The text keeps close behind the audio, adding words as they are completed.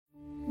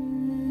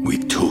We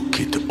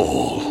took it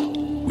all.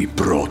 We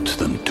brought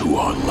them to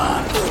our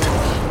land.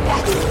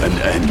 An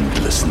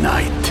endless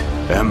night,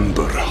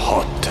 ember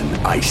hot and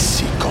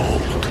icy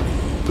cold.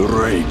 The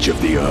rage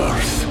of the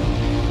earth.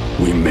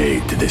 We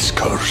made this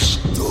curse.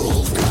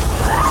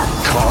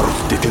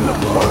 Carved it in the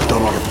blood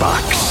on our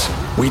backs.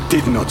 We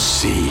did not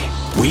see.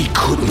 We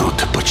could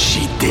not, but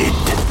she did.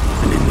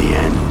 And in the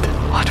end...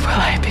 What will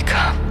I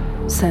become?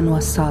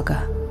 Senua's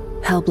Saga.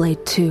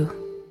 Hellblade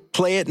 2.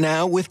 Play it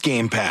now with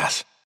Game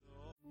Pass.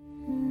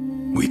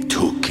 We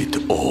took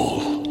it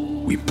all.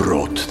 We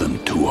brought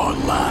them to our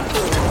land.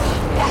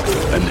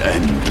 An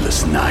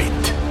endless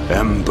night,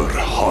 ember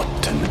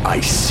hot and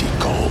icy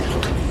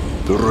cold.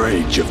 The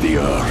rage of the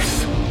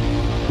earth.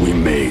 We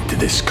made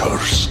this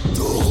curse.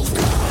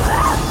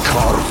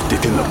 Carved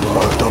it in the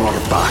blood on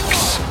our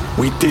backs.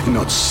 We did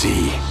not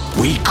see.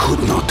 We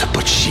could not,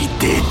 but she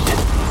did.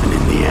 And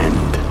in the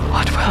end...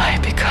 What will I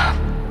become?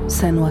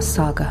 Senua's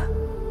Saga.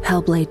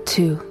 Hellblade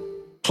 2.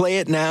 Play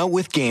it now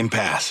with Game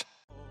Pass.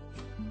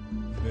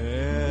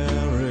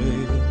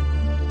 Mary,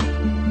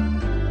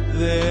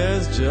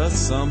 there's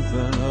just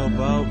something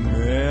about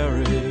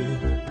Mary.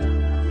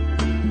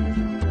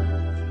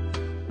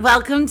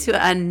 Welcome to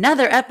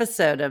another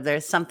episode of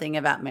There's Something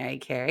About Mary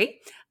Carey.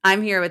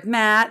 I'm here with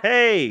Matt.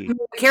 Hey.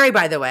 Carey,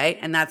 by the way,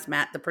 and that's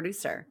Matt, the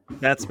producer.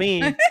 That's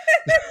me.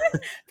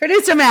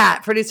 Producer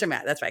Matt.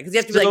 That's right. Because you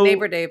have to be like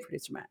neighbor Dave,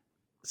 producer Matt.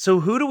 So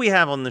who do we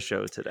have on the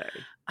show today?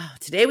 Oh,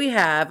 today we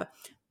have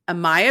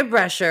Amaya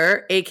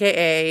Brecher,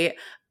 a.k.a.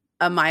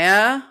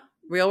 Amaya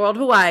Real World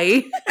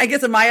Hawaii. I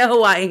guess Amaya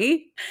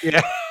Hawaii.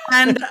 Yeah.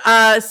 And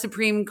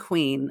Supreme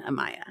Queen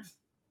Amaya.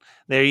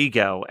 There you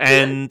go.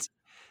 And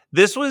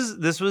this is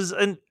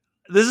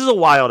a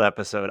wild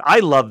episode. I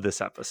love this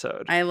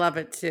episode. I love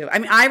it too. I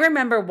mean, I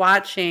remember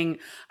watching,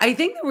 I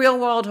think the Real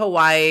World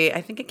Hawaii,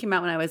 I think it came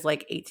out when I was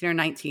like 18 or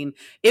 19.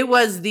 It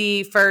was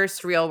the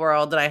first Real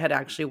World that I had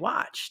actually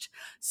watched.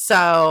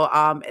 So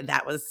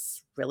that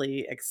was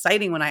really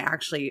exciting when I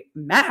actually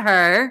met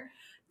her,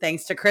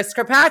 thanks to Chris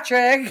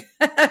Kirkpatrick.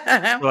 Well,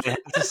 I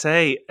have to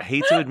say, I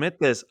hate to admit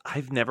this,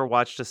 I've never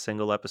watched a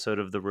single episode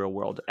of The Real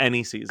World,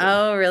 any season.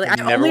 Oh, really?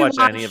 I've never watched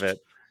any of it.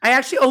 I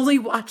actually only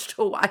watched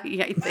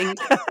Hawaii, I think.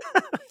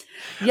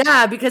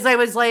 Yeah, because I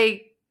was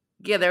like,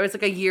 there was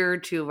like a year or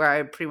two where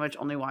I pretty much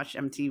only watched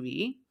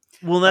MTV.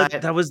 Well,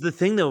 that was the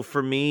thing, though.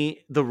 For me,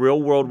 The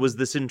Real World was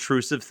this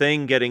intrusive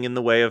thing getting in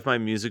the way of my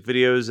music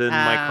videos and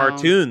my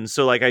cartoons.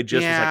 So, like, I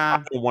just was like,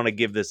 I don't want to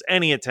give this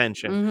any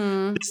attention.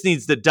 Mm-hmm. This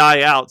needs to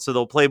die out so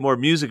they'll play more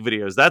music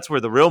videos. That's where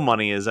the real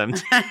money is,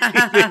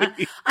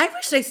 MTV. I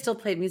wish they still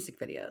played music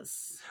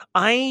videos.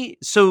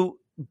 So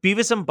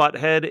Beavis and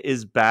Butthead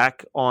is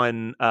back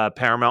on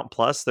Paramount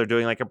Plus. They're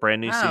doing like a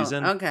brand new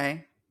season.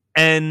 Okay.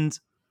 And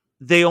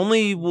they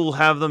only will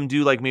have them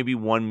do like maybe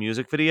one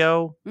music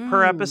video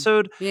per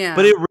episode. Yeah.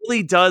 But it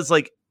really does,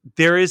 like,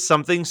 there is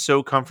something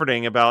so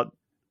comforting about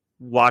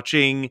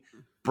watching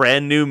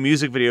brand new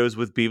music videos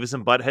with Beavis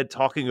and Butthead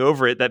talking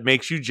over it that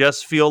makes you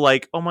just feel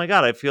like, oh my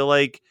God, I feel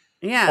like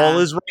all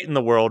is right in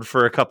the world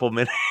for a couple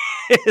minutes.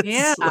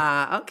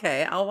 Yeah.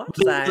 Okay. I'll watch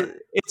that.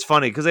 It's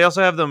funny because they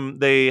also have them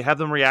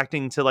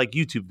reacting to like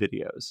YouTube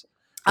videos.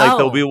 Like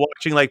they'll be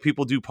watching like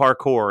people do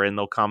parkour and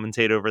they'll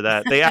commentate over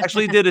that. They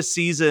actually did a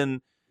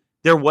season.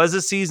 There was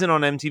a season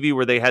on MTV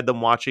where they had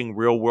them watching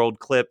Real World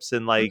clips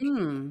and like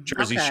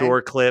Jersey Shore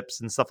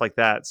clips and stuff like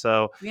that.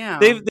 So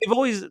they've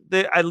always,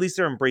 at least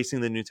they're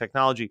embracing the new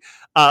technology.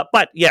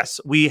 But yes,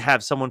 we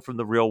have someone from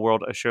the Real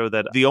World, a show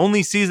that the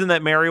only season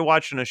that Mary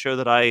watched and a show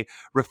that I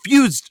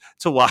refused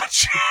to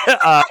watch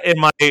in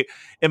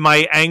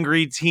my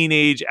angry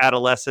teenage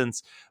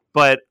adolescence.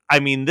 But I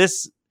mean,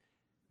 this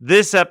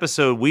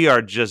episode, we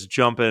are just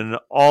jumping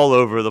all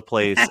over the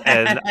place.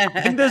 And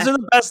I think those are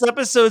the best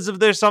episodes of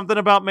There's Something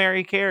About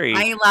Mary Carey.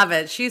 I love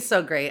it. She's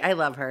so great. I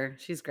love her.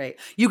 She's great.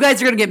 You guys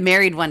are going to get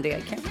married one day.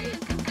 I can't wait.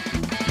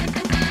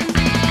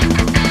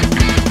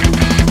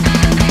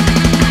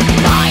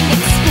 Mind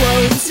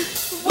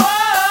explodes.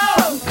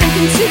 Whoa!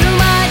 Thinking too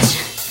much.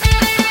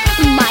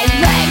 My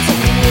legs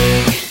are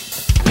weak.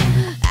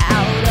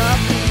 Out of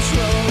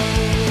control.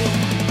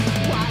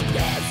 Why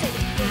is it?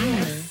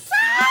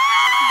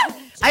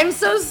 I'm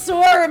so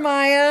sore,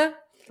 Maya.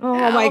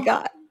 Oh my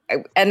God.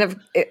 And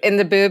in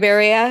the boob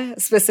area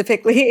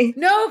specifically?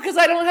 No, because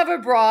I don't have a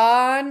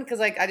bra on, because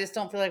like I just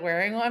don't feel like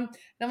wearing one. And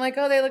I'm like,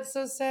 oh, they look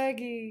so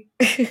saggy.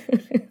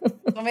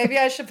 Well, maybe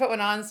I should put one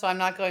on so I'm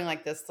not going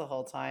like this the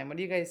whole time. What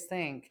do you guys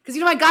think?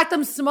 Because, I got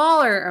them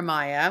smaller,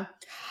 Amaya.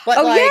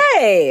 But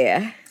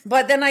yay!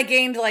 But then I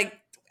gained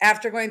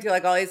after going through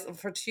all these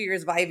for 2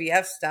 years of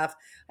IVF stuff,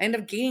 I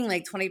ended up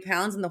gaining 20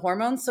 pounds in the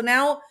hormones. So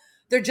now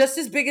they're just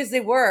as big as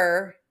they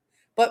were.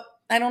 But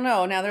I don't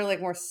know. Now they're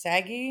more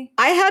saggy.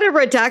 I had a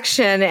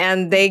reduction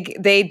and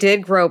they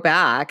did grow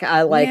back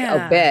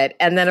a bit.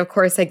 And then, of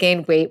course, I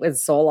gained weight with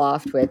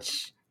Zoloft,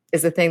 which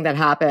is a thing that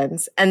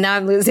happens. And now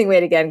I'm losing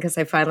weight again because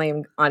I finally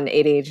am on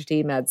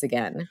ADHD meds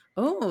again.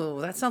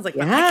 Oh, that sounds like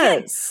fun.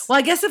 Yes. Well,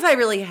 I guess if I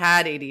really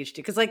had ADHD,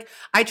 because like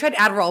I tried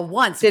Adderall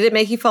once. Did it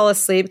make you fall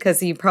asleep?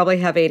 Because you probably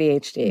have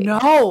ADHD.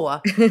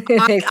 No. It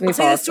makes me I'll tell fall you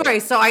the asleep. story.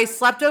 So I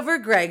slept over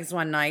Greg's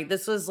one night.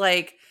 This was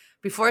like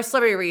before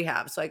celebrity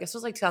rehab. So I guess it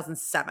was like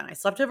 2007. I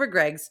slept over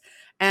Greg's.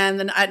 And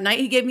then at night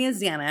he gave me a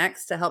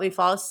Xanax to help me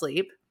fall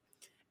asleep.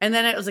 And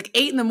then it was like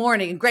 8 a.m.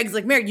 and Greg's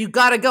like, Mary, you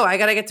gotta go. I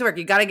gotta get to work.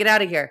 You gotta get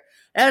out of here.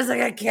 And I was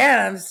like, I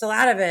can't. I'm still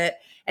out of it.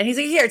 And he's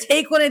like, here,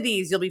 take one of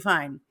these. You'll be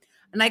fine.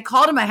 And I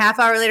called him a half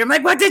hour later. I'm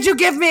like, what did you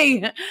give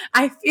me?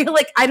 I feel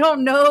like I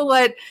don't know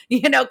what,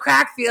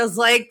 crack feels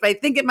like, but I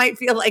think it might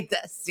feel like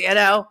this,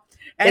 And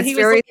It's he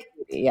was very, like,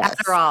 yes.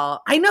 after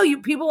all, I know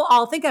people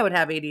all think I would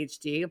have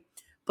ADHD,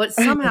 but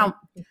somehow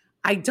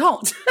I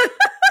don't.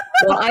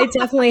 Well, I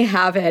definitely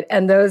have it.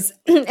 And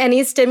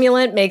any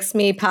stimulant makes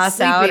me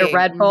pass out. A Sleeping.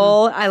 Red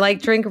Bull. I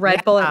like drink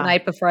Red Bull at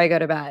night before I go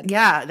to bed.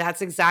 Yeah,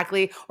 that's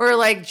exactly. Or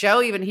like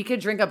Joe, even he could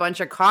drink a bunch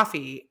of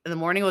coffee in the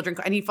morning. We'll drink,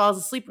 and he falls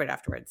asleep right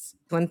afterwards.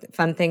 One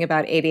fun thing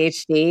about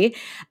ADHD,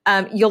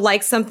 you'll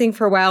like something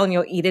for a while and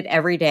you'll eat it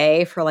every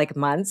day for like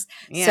months.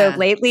 Yeah. So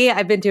lately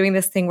I've been doing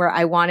this thing where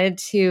I wanted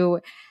to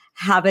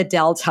have a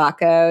Del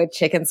Taco,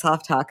 chicken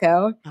soft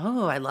taco.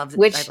 Oh, I love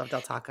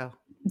Del Taco.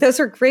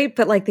 Those are great,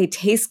 but like they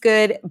taste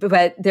good,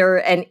 but they're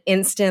an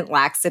instant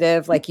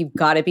laxative. Like you've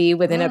got to be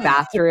within a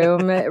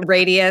bathroom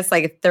radius,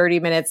 like 30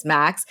 minutes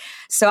max.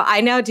 So I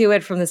now do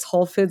it from this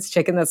Whole Foods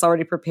chicken that's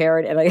already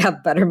prepared. And I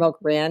have buttermilk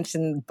ranch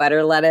and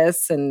butter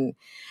lettuce and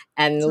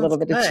a little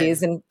bit of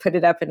cheese and put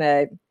it up in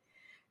a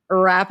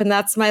wrap. And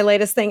that's my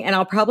latest thing. And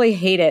I'll probably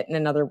hate it in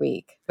another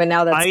week. But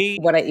now that's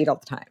what I eat all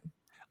the time.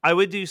 I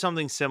would do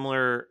something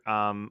similar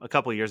a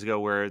couple of years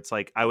ago where it's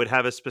like I would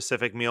have a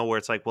specific meal where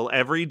it's like, well,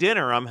 every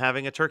dinner I'm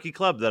having a turkey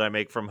club that I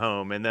make from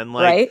home. And then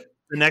like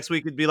the next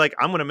week it'd be like,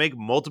 I'm going to make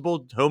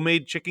multiple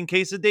homemade chicken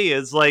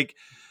quesadillas. Like,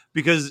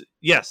 because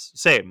yes,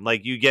 same.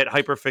 Like you get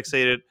hyper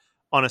fixated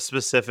on a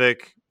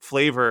specific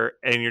flavor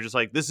and you're just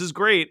like, this is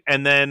great.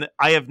 And then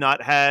I have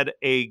not had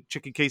a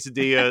chicken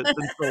quesadilla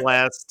since the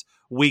last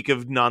week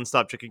of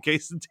nonstop chicken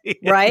quesadilla.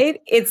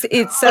 Right? It's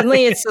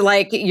suddenly it's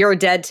like you're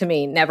dead to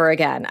me. Never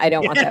again. I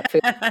don't want that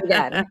food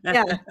again.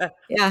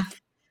 Yeah.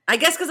 I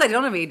guess because I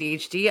don't have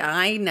ADHD,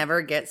 I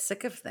never get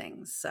sick of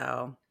things.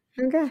 So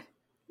okay.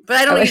 But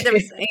I don't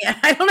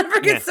I don't ever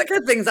get sick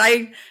of things.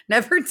 I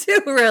never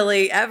do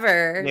really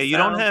ever. Yeah, you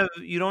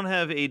don't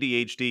have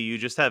ADHD. You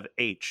just have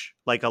H,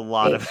 like a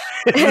lot of.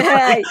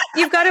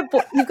 You've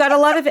got a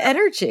lot of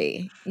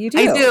energy. You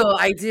do.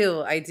 I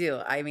do.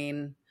 I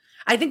mean,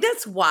 I think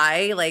that's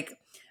why, like,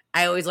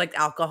 I always liked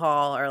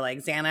alcohol or like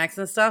Xanax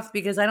and stuff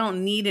because I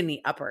don't need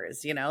any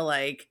uppers,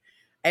 like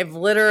I've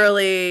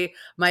literally,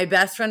 my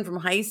best friend from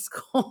high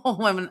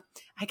school,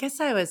 I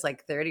guess I was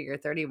like 30 or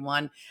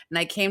 31 and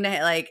I came to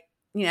like,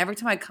 every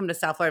time I come to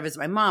South Florida to visit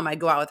my mom, I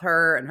go out with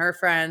her and her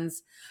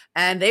friends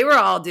and they were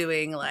all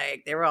doing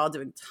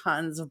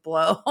tons of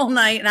blow all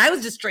night. And I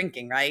was just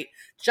drinking, right?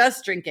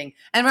 Just drinking.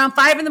 And around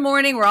 5 a.m,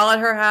 we're all at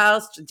her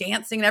house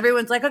dancing and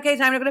everyone's like, okay,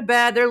 time to go to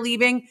bed. They're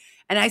leaving.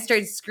 And I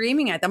started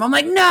screaming at them. I'm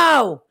like,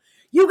 no,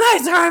 you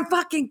guys are on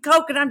fucking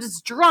coke and I'm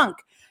just drunk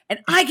and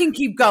I can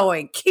keep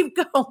going,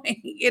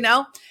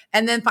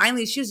 And then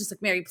finally she was just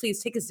like, Mary,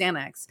 please take a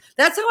Xanax.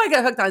 That's how I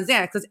got hooked on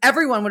Xanax because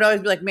everyone would always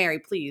be like, Mary,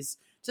 please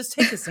just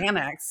take a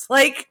Xanax.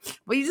 Like,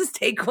 will you just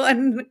take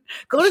one?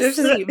 Go to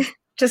sleep.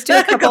 Just do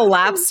a couple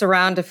laps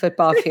around a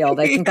football field.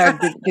 I think that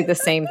would be the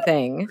same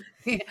thing.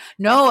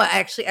 No,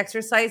 actually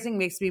exercising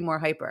makes me more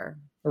hyper.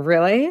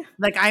 Really?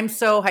 Like I'm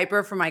so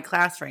hyper for my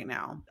class right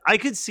now. I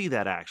could see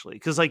that actually.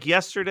 Because like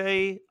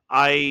yesterday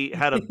I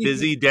had a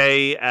busy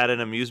day at an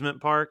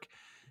amusement park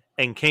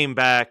and came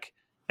back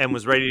and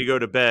was ready to go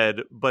to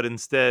bed, but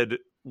instead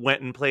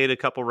went and played a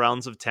couple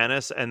rounds of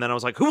tennis. And then I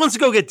was like, who wants to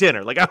go get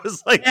dinner? Like I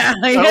was like,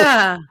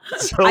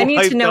 so I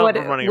need to know which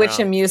around.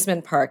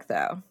 Amusement park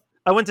though.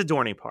 I went to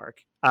Dorney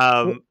Park.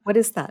 What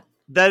is that?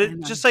 That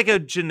is just like a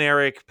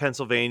generic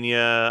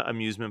Pennsylvania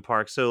amusement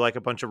park. So like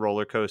a bunch of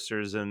roller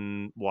coasters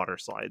and water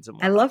slides. And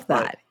I love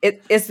that.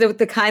 Is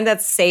the kind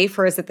that's safe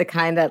or is it the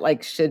kind that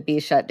like should be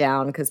shut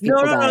down because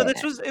people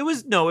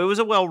No. It was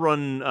a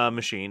well-run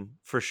machine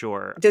for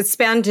sure. Did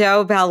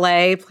Spandau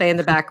Ballet play in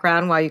the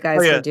background while you guys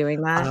were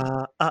doing that?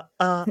 You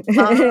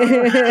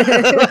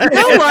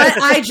know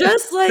what? I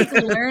just like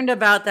learned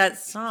about that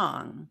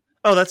song.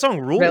 Oh, that song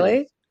rules.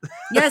 Really?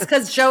 Yes,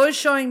 because Joe is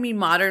showing me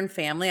Modern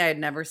Family. I had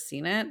never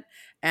seen it.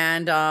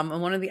 And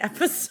in one of the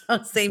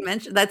episodes, they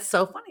mentioned that's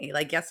so funny,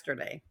 like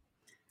yesterday.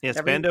 Yes,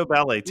 Spandau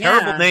Ballet.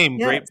 Terrible name.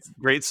 Yes.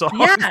 Great song.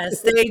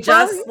 Yes, they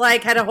just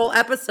like had a whole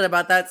episode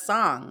about that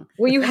song.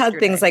 Well, you had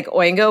things like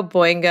Oingo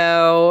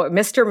Boingo,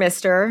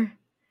 Mr.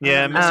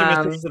 Yeah,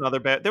 Mr. was another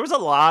bad. There was a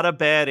lot of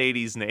bad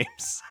 80s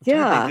names.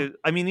 Yeah.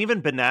 I mean,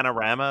 even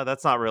Bananarama,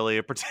 that's not really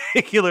a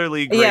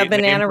particularly great yeah,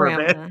 name for a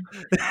Bananarama.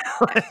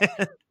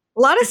 band.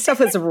 A lot of stuff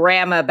was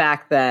Rama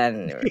back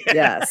then.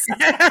 Yes.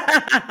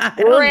 I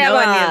don't know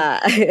Rama.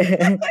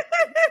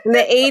 In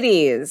the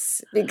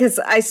 80s. Because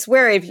I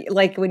swear, if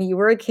like when you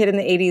were a kid in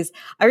the 80s,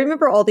 I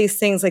remember all these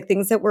things, like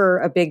things that were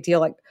a big deal.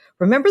 Like,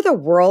 remember the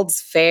World's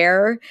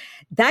Fair?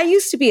 That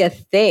used to be a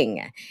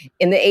thing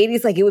in the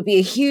 80s. Like, it would be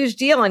a huge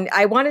deal. And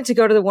I wanted to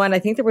go to the one, I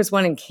think there was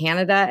one in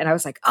Canada. And I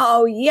was like,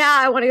 oh, yeah,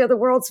 I want to go to the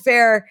World's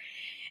Fair.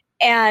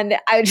 And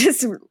I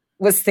just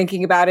was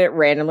thinking about it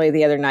randomly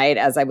the other night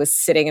as I was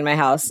sitting in my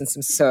house, since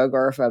I'm so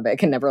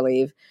agoraphobic and never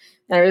leave.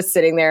 And I was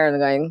sitting there and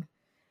going, what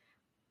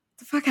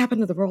the fuck happened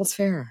to the World's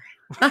Fair?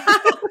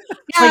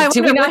 Like,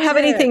 do we not have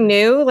anything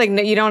new? Like,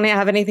 no, you don't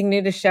have anything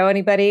new to show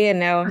anybody, and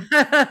no,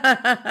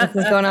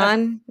 nothing's going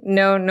on.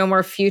 No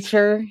more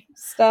future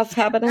stuff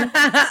happening.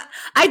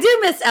 I do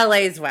miss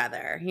LA's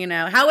weather. You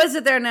know, how is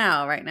it there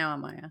now? Right now,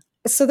 Amaya.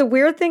 So the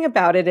weird thing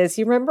about it is,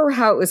 you remember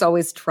how it was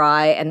always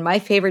dry, and my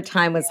favorite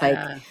time was like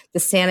the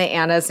Santa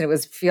Anas, and it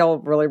was feel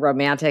really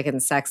romantic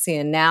and sexy.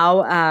 And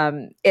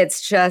now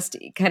it's just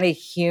kind of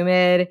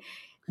humid.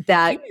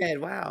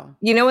 Wow.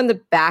 You know, when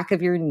the back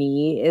of your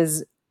knee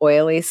is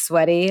oily,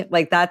 sweaty,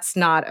 like that's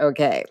not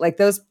okay. Like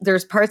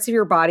there's parts of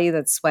your body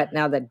that sweat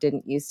now that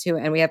didn't used to,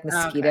 and we have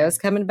mosquitoes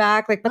coming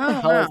back. Like, what the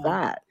hell is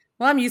that?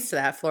 Well, I'm used to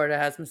that. Florida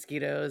has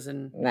mosquitoes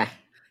and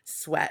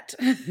sweat.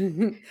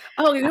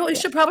 Oh, you know, we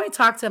should probably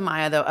talk to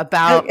Maya though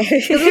about.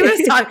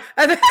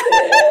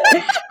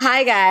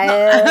 Hi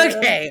guys.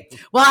 Okay.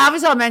 Well,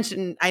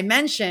 I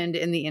mentioned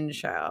in the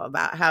intro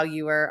about how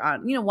you were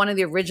on, you know, one of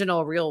the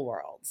original Real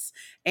Worlds,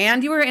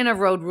 and you were in a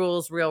Road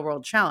Rules Real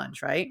World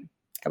Challenge, right?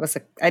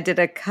 I did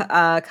a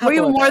couple. Were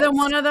you of more those. than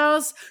one of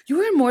those? You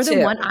were in more than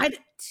Two. one. I did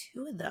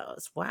 2 of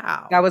those.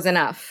 Wow. That was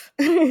enough.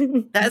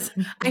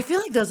 I feel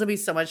like those will be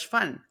so much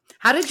fun.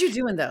 How did you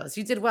do in those?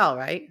 You did well,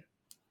 right?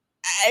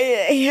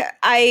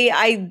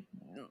 I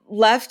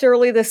left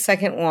early the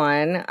second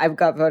one. I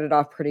got voted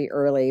off pretty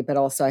early, but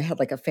also I had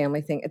like a family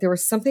thing. There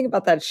was something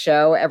about that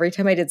show. Every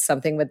time I did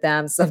something with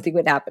them, something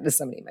would happen to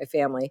somebody in my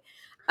family.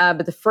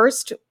 But the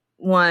first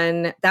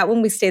one, that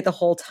one we stayed the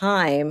whole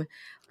time.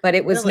 But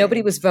it was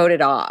nobody was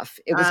voted off.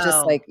 It was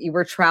just like you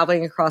were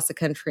traveling across the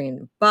country in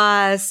a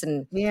bus,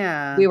 and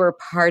we were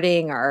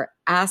partying our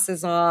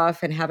asses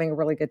off and having a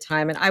really good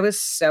time. And I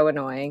was so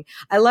annoying.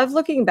 I love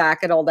looking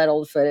back at all that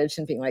old footage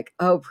and being like,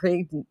 oh,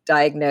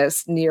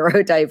 pre-diagnosed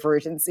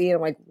neurodivergency. And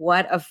I'm like,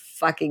 what a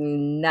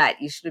fucking nut.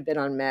 You should have been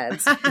on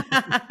meds.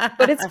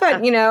 But it's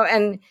fun, you know,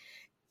 and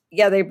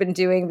yeah, they've been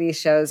doing these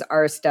shows.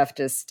 Our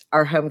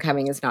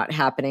homecoming is not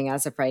happening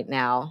as of right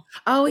now.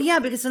 Oh yeah,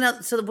 because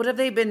so what have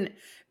they been?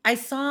 I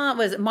saw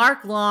was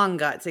Mark Long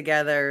got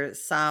together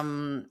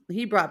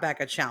he brought back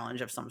a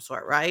challenge of some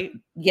sort, right?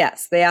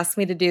 Yes, they asked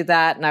me to do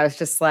that, and I was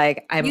just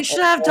like, you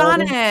should have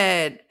done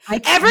it.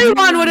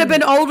 Everyone would have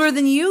been older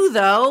than you,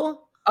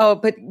 though. Oh,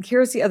 but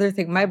here's the other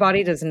thing: my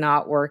body does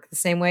not work the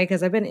same way,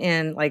 because I've been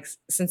in like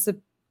since the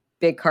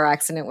big car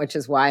accident, which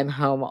is why I'm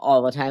home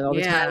all the time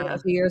a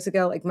few years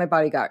ago. Like, my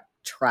body got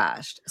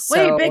trashed.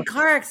 Wait, big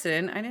car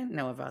accident? I didn't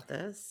know about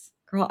this.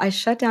 Girl, I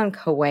shut down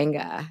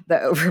Cahuenga, the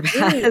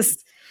overpass.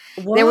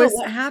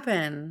 What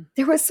happened?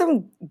 There was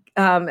some,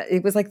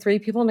 it was like 3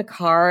 people in a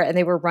car, and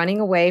they were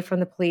running away from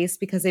the police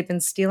because they've been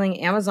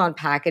stealing Amazon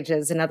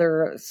packages and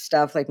other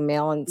stuff like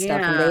mail and stuff.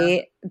 Yeah.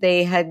 And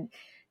they had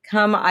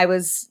come, I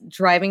was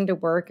driving to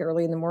work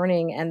early in the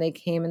morning, and they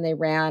came and they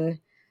ran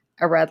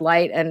a red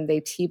light and they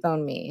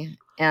T-boned me.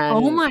 And,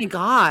 oh my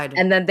God.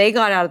 And then they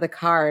got out of the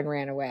car and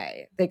ran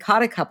away. They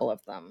caught a couple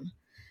of them.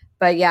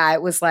 But yeah,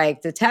 it was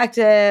like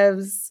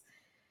detectives,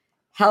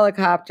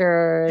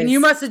 helicopters. And you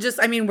must have just,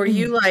 were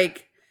you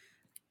like...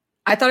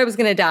 I thought I was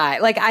going to die.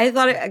 Like, I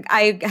thought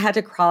I had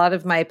to crawl out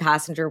of my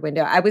passenger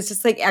window. I was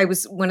just like,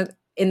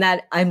 in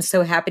that I'm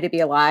so happy to be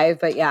alive.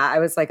 But yeah, I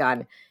was like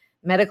on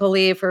medical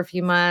leave for a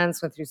few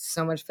months, went through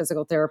so much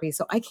physical therapy.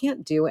 So I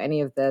can't do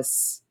any of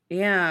this.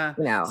 Yeah.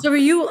 You know. So were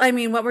you,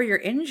 what were your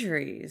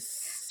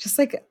injuries? Just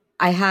like,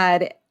 I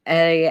had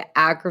a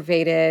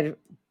aggravated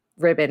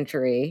rib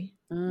injury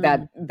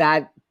that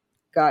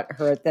got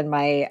hurt. Then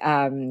my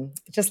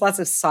just lots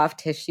of soft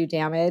tissue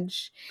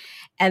damage,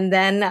 and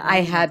then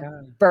I had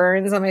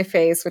burns on my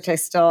face, which I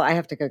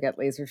have to go get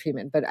laser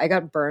treatment. But I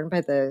got burned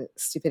by the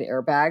stupid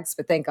airbags,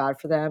 but thank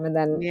God for them. And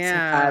then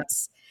some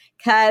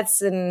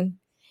cuts and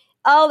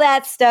all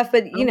that stuff.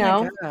 But you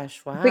know,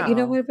 gosh, wow. But you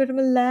know what? But I'm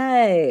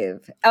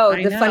alive. Oh,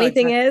 the funny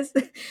thing is,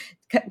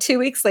 2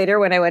 weeks later,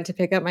 when I went to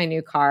pick up my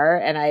new car,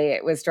 and I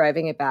was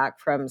driving it back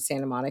from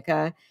Santa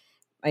Monica,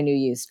 my new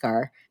used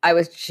car, I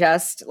was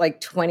just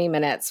like 20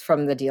 minutes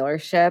from the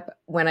dealership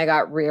when I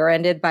got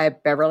rear-ended by a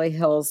Beverly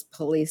Hills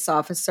police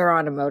officer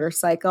on a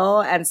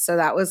motorcycle. And so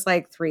that was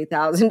like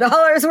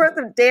 $3,000 worth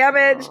of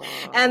damage.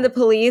 And the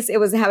police, it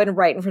was happening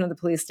right in front of the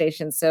police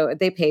station. So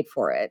they paid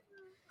for it.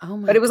 Oh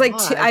my But it was like,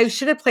 gosh. I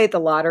should have played the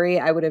lottery.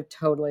 I would have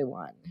totally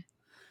won.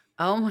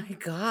 Oh my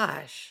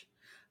gosh.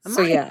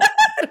 So yeah.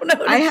 I don't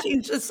know how to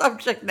change the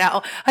subject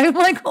now. I'm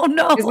like, oh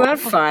no. Isn't that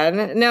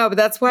fun? No, but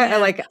that's why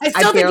I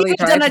still think you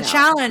could have done a now.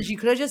 challenge. You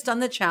could have just done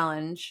the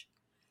challenge.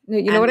 No,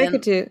 you know what I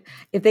could do?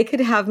 If they could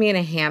have me in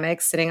a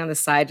hammock sitting on the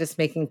side just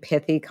making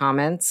pithy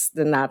comments,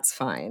 then that's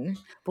fine.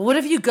 But what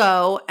if you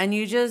go and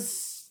you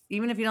just,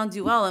 even if you don't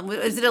do well,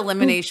 is it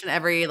elimination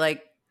every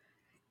like?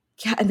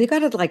 Yeah, and they got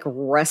to like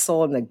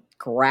wrestle in the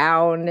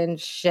ground and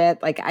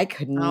shit. Like I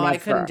could never. I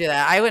couldn't do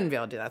that. I wouldn't be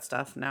able to do that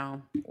stuff.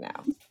 No. Okay.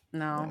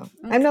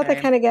 I'm not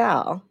that kind of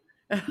gal.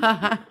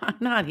 I'm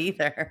not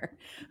either.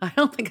 I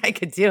don't think I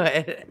could do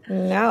it.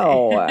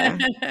 No.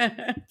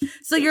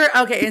 So you're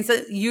okay. And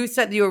so you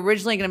said you were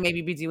originally going to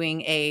maybe be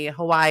doing a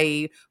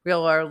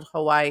real world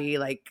Hawaii,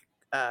 like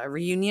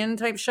reunion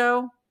type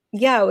show.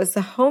 Yeah, it was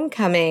the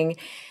homecoming.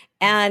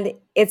 And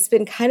it's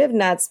been kind of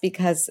nuts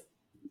because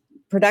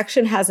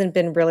production hasn't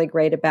been really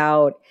great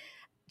about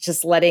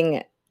just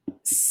letting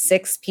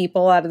 6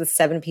 people out of the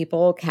 7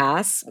 people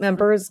cast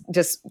members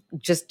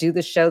just do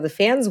the show. The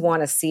fans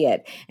want to see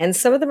it. And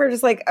some of them are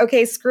just like,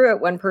 okay, screw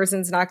it. One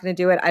person's not going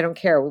to do it. I don't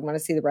care. We want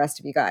to see the rest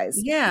of you guys.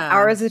 Yeah.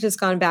 Ours has just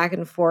gone back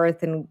and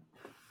forth. And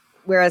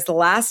whereas the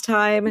last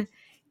time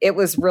it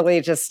was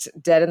really just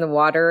dead in the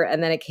water,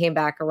 and then it came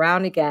back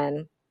around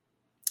again.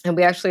 And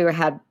we actually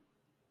had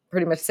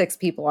pretty much 6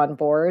 people on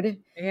board.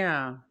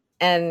 Yeah.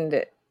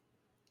 And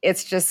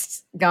it's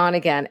just gone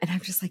again. And I'm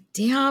just like,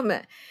 damn.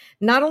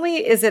 Not only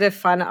is it a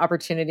fun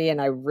opportunity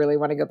and I really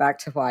want to go back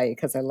to Hawaii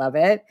because I love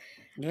it.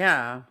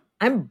 Yeah.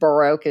 I'm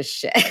broke as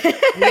shit.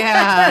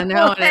 Yeah.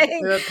 No, like,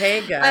 it would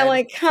pay good. I'm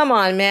like, come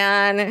on,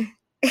 man.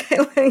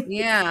 Like,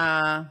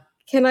 yeah.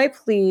 Can I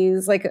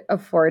please like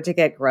afford to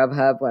get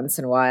Grubhub once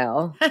in a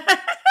while?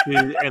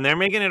 Dude, and they're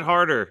making it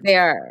harder. They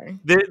are.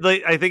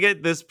 Like, I think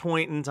at this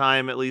point in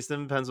time, at least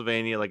in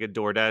Pennsylvania, like a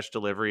DoorDash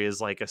delivery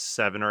is like a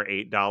 $7 or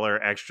 $8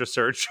 extra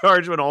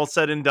surcharge. When all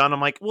said and done, I'm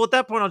like, well, at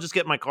that point, I'll just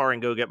get in my car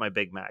and go get my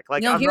Big Mac.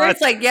 Like,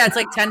 it's like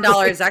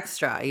 $10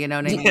 extra. You know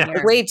what I mean?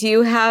 Yeah. Wait, do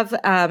you have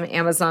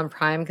Amazon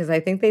Prime? Because I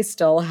think they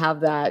still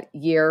have that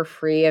year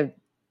free of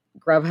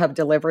Grubhub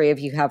delivery if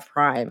you have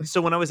Prime.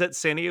 So when I was at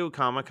San Diego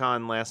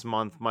Comic-Con last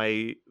month,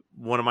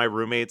 one of my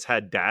roommates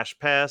had Dash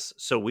Pass,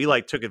 so we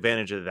like took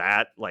advantage of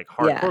that like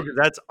hardcore because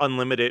that's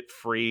unlimited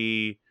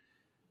free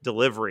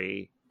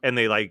delivery, and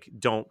they like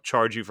don't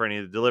charge you for any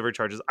of the delivery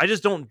charges. I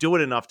just don't do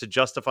it enough to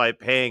justify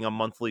paying a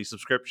monthly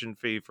subscription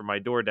fee for my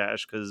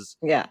DoorDash because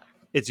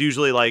it's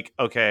usually like,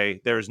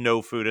 okay, there's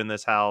no food in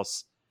this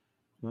house.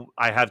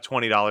 I have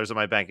 $20 in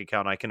my bank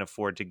account. I can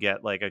afford to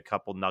get like a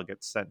couple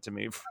nuggets sent to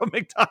me from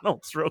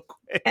McDonald's real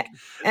quick.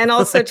 And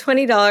also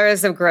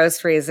 $20 of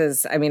groceries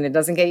is, I mean, it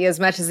doesn't get you as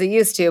much as it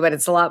used to, but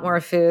it's a lot more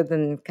food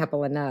than a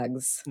couple of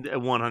nugs.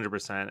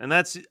 100%. And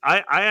that's,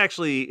 I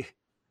actually,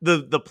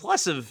 the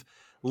plus of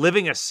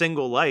living a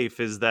single life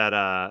is that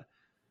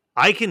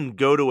I can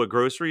go to a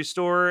grocery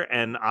store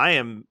and I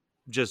am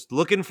just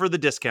looking for the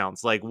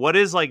discounts. Like what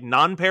is like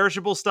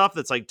non-perishable stuff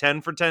that's like 10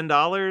 for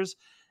 $10.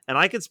 And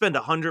I could spend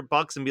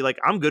 $100 and be like,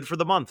 I'm good for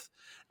the month,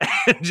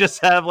 and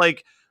just have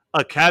like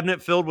a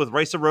cabinet filled with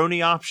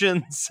rice-a-roni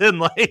options and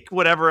like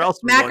whatever else.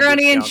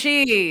 Macaroni and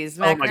cheese.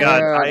 Oh my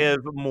God. I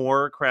have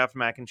more Kraft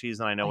mac and cheese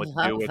than I know what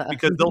to do with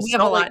because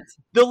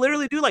they'll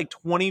literally do like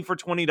 20 for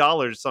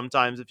 $20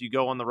 sometimes if you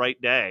go on the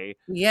right day.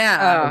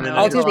 Yeah.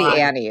 I'll do the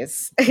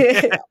Annie's.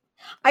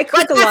 I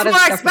cook a lot of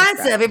more stuff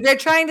expensive. If they're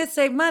trying to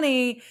save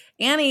money,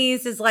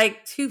 Annie's is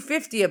like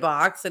 $2.50 a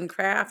box and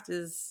Kraft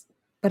is.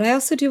 But I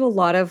also do a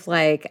lot of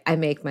like, I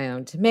make my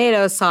own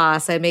tomato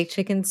sauce. I make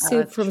chicken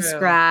soup from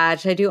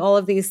scratch. I do all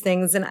of these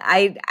things. And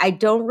I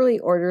don't really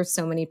order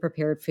so many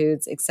prepared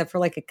foods except for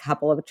like a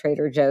couple of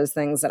Trader Joe's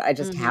things that I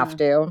just have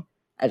to.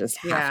 I just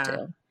have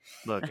to.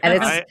 Look,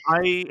 and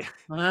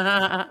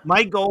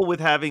my goal with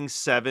having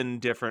 7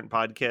 different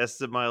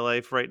podcasts in my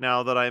life right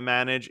now that I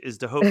manage is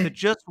to hope that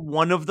just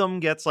one of them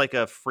gets like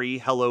a free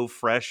Hello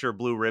Fresh or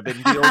Blue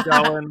Ribbon deal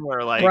going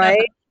where like,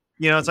 right?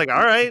 You know, it's like,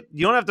 all right,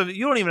 you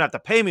don't even have to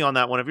pay me on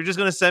that one. If you're just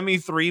going to send me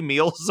 3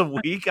 meals a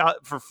week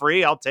for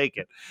free, I'll take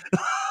it.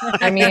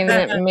 I mean,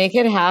 make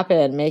it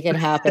happen. Make it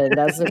happen.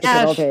 That's what the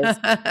good old days.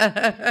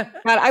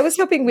 God, I was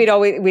hoping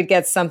we'd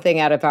get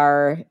something out of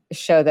our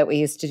show that we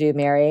used to do,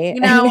 Mary. You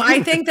know,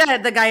 I think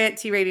that the guy at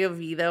T Radio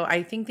V, though,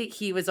 I think that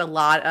he was a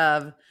lot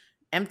of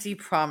empty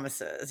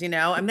promises, you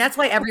know, and that's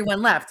why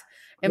everyone left.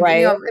 And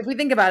you know, if we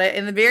think about it,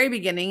 in the very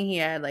beginning, he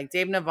had like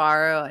Dave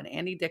Navarro and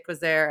Andy Dick was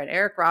there, and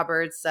Eric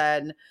Roberts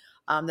and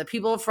the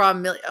people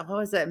from what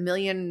was it, $1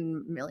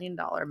 million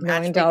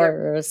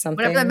matchmaker or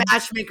something, whatever the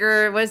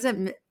matchmaker was,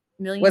 it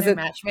Millionaire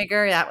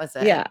Matchmaker, that was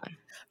it. Yeah,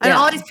 and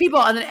all these people,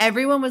 and then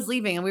everyone was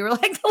leaving, and we were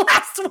like the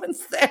last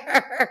ones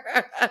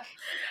there.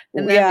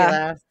 And then we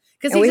left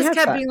because he just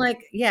kept being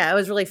like, "Yeah, it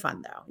was really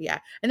fun though." Yeah,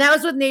 and that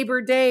was with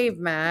Neighbor Dave,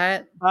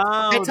 Matt.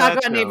 I talk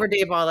about Neighbor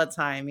Dave all the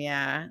time.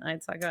 Yeah, I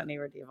talk about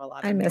Neighbor Dave a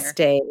lot. I miss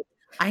Dave.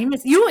 I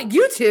miss you.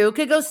 You two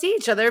could go see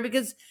each other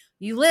because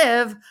you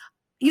live.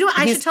 You know,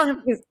 I should tell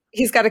him.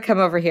 He's got to come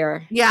over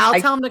here. Yeah,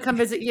 I'll tell him to come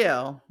visit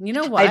you. You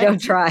know what? I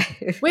don't try.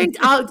 Wait,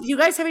 you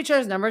guys have each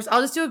other's numbers. I'll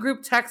just do a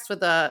group text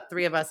with the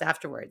 3 of us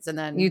afterwards, and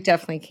then you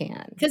definitely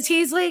can. Because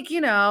he's like, you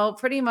know,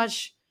 pretty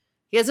much.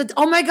 He has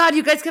oh my God,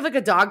 you guys have like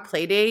a dog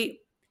play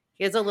date.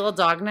 He has a little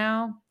dog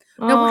now.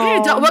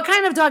 No, what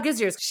kind of dog is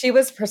yours? She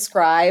was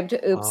prescribed.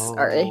 Oops,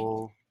 sorry.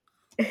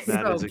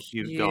 That is a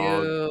cute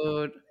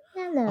dog.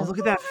 Hello. Oh, look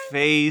at that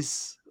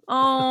face.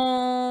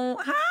 Oh,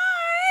 hi.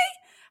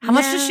 How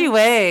much does she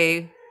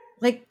weigh?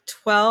 Like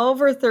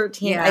 12 or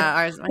 13. Yeah,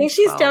 I think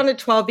she's down to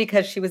 12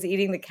 because she was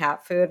eating the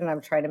cat food and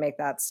I'm trying to make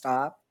that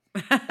stop.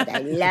 I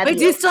love Wait,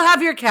 do you still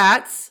have your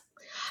cats?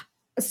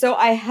 So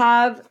I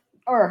have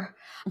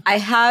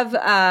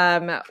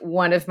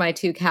one of my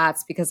 2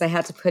 cats because I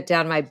had to put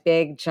down my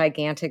big,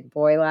 gigantic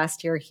boy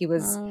last year. He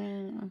was,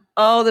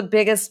 the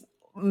biggest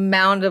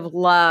mound of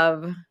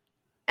love.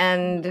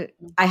 And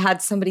I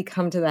had somebody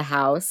come to the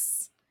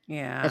house.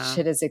 Yeah. That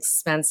shit is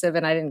expensive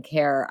and I didn't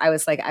care. I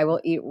was like, I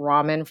will eat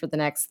ramen for the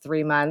next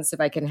 3 months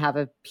if I can have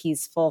a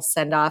peaceful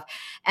send off.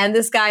 And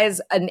this guy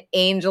is an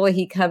angel.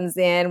 He comes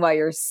in while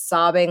you're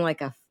sobbing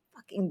like a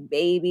fucking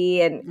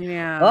baby. And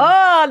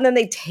and then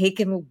they take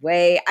him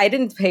away. I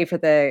didn't pay for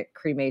the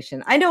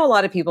cremation. I know a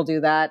lot of people do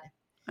that.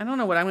 I don't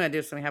know what I'm going to do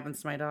if something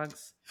happens to my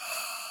dogs.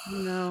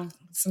 No.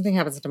 Something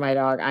happens to my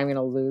dog, I'm going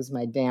to lose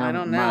my damn I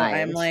don't know. mind.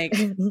 I'm like,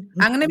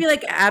 I'm going to be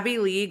like Abby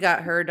Lee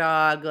got her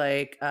dog,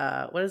 like,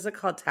 what is it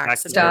called?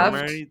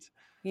 Taxidermy.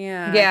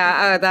 Yeah.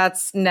 Yeah.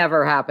 That's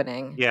never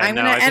happening. Yeah.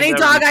 Any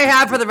dog I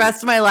have for the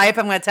rest of my life,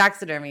 I'm going to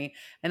taxidermy.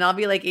 And I'll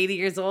be like 80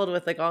 years old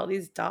with like all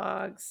these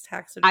dogs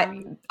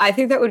taxidermy. I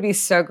think that would be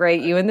so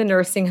great. You in the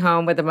nursing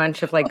home with a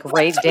bunch of like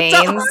Great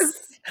Danes.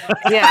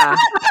 Yeah.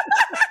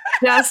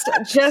 Just,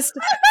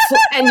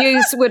 and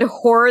you would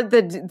hoard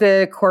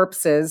the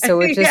corpses, so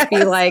it would just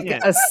be like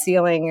a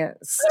ceiling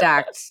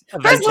stacked.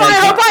 That's why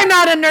I hope I'm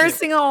not a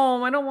nursing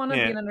home. I don't want to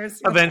be in a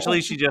nursing home.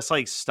 Eventually, she just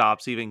like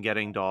stops even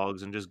getting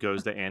dogs and just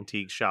goes to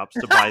antique shops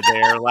to buy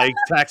their like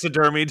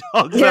taxidermy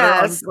dogs that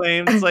are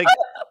unclaimed. It's like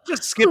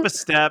just skip a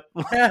step.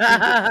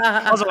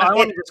 Also, I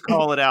want to just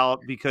call it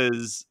out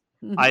because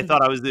I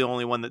thought I was the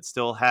only one that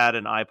still had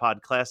an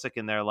iPod Classic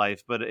in their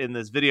life, but in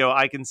this video,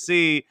 I can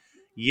see.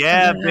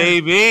 Yeah,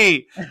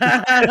 baby.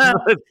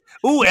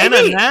 Ooh, and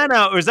a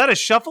nano. Or is that a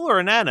shuffle or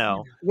a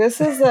nano?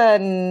 This is a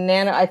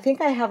nano. I think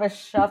I have a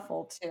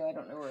shuffle too. I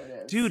don't know where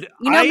it is. Dude,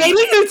 maybe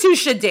you two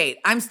should date.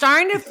 I'm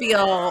starting to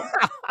feel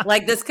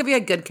like this could be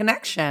a good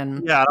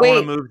connection. Yeah, I don't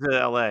want to move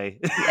to LA.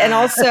 And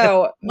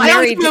also, why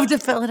don't you move to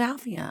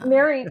Philadelphia?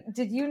 Mary,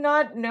 did you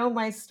not know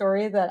my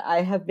story that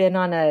I have been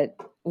on a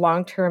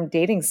long-term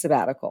dating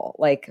sabbatical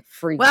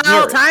for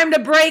years? Time to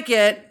break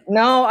it.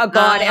 No,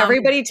 God,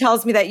 everybody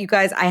tells me that. You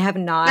guys, I have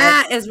not.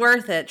 That is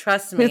worth it.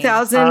 Trust me.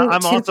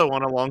 I'm also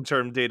on a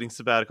long-term dating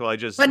sabbatical.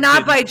 But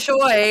not by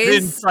choice.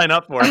 Didn't sign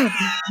up for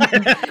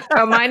it.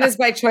 Oh, mine is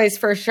by choice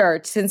for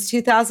sure. Since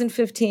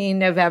 2015,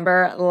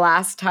 November,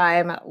 last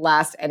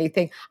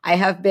anything, I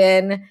have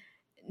been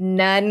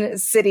none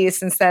city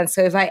since then.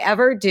 So if I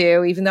ever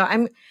do, even though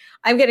I'm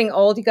getting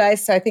old, you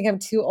guys, so I think I'm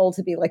too old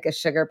to be like a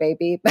sugar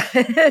baby.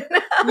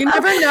 You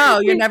never know.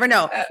 You never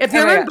know. If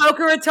you're in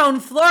Boca Raton,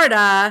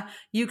 Florida,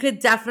 you could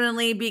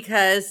definitely,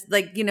 because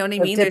you know what I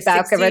mean? There's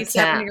 60,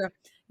 70.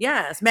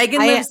 Yes. Megan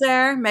lives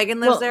there.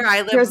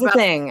 I live Here's the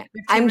thing.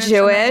 I'm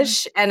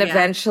Jewish, and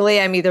eventually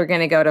I'm either going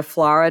to go to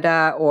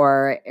Florida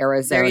or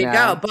Arizona. There you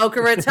go.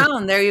 Boca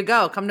Raton. There you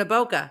go. Come to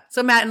Boca.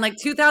 So Matt, in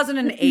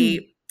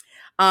 2008,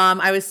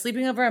 I was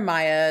sleeping over at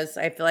Amaya's.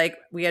 I feel like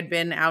we had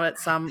been out at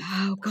some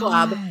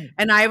club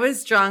and I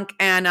was drunk.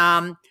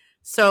 And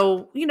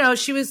so,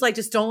 she was like,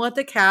 just don't let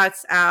the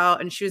cats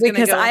out. And she was going to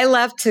go. Because I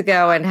left to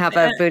go and have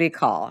a booty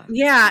call.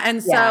 Yeah.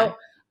 And so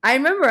I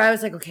remember I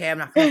was like, okay, I'm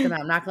not going to let them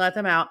out. I'm not going to let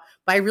them out.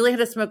 But I really had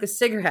to smoke a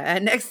cigarette.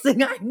 And next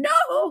thing I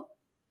know,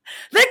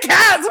 the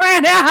cats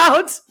ran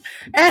out,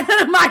 and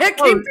Amaya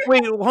came.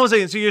 Wait, hold on a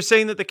second. So you're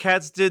saying that the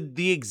cats did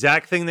the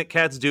exact thing that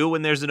cats do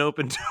when there's an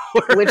open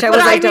door? Which I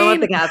was don't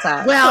let the cats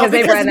out. Well,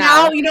 because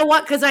now out. You know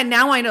what? Because I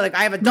know I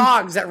have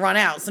dogs that run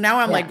out, so now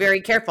I'm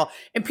very careful.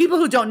 And people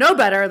who don't know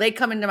better, they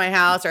come into my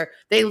house or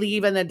they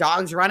leave, and the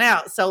dogs run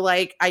out. So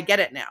I get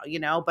it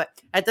now, But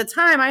at the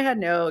time, I had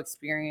no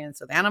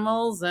experience with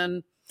animals,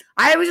 and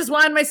I was just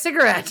wanting my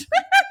cigarette.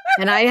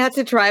 And I had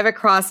to drive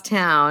across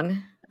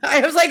town.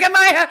 I was like,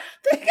 Amaya,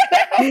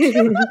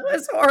 it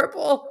was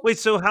horrible. Wait,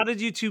 so how did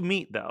you two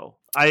meet, though?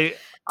 I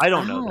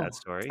don't know that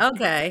story.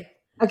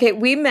 Okay,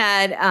 we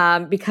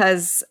met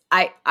because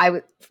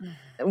I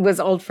was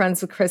old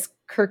friends with Chris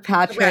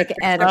Kirkpatrick.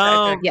 And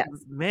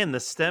man, the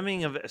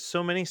stemming of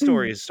so many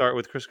stories start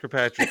with Chris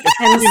Kirkpatrick.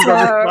 And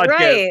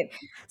right.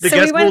 The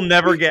guest we'll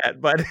never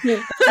get, but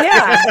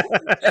yeah.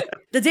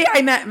 The day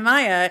I met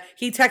Maya,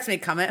 he texted me,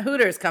 come to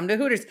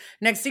Hooters.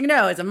 Next thing you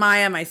know, it's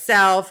Amaya,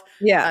 myself,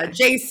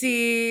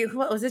 JC.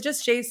 What was it?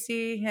 Just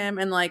JC, him,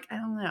 and I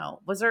don't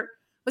know. Was it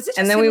just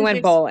and then we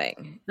went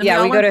bowling. We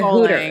go to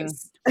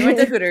Hooters. We went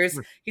to Hooters.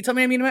 He told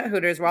me to meet him at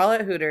Hooters. We're all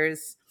at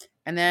Hooters.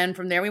 And then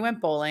from there we went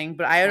bowling,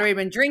 but I had already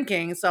been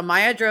drinking. So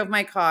Maya drove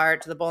my car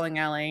to the bowling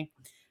alley.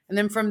 And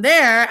then from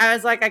there, I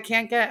was like, I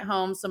can't get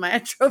home. So Maya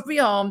drove me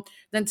home,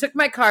 then took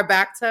my car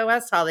back to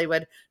West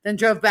Hollywood, then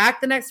drove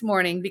back the next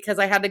morning because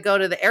I had to go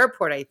to the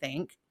airport, I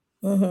think.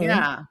 Mm-hmm.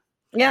 Yeah.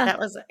 Yeah. That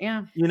was,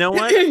 yeah. You know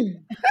what?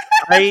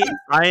 I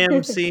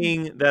am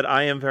seeing that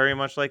I am very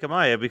much like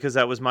Amaya, because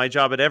that was my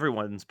job at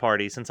everyone's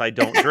party, since I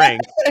don't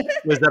drink,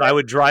 was that I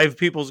would drive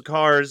people's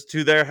cars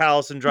to their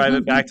house and drive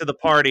it back to the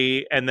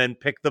party and then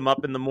pick them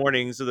up in the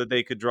morning so that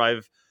they could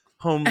drive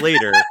home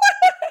later.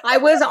 I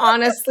was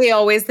honestly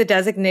always the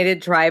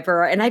designated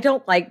driver, and I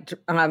don't like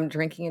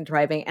drinking and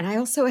driving. And I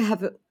also have,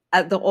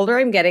 the older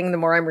I'm getting, the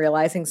more I'm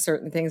realizing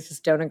certain things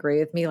just don't agree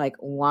with me. Like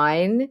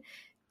wine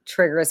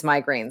triggers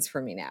migraines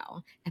for me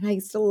now. And I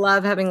used to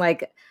love having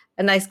like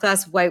a nice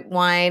glass of white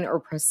wine, or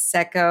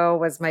Prosecco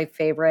was my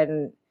favorite.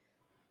 And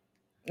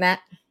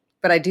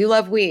but I do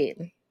love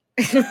weed.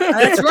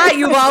 That's right.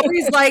 You've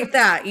always liked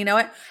that. You know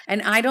what?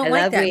 And I don't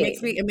like that.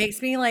 Weed. It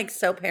makes me like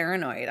so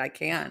paranoid. I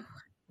can't.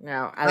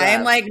 No, I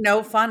am like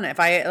no fun. If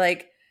I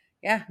like,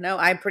 yeah, no,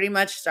 I pretty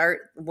much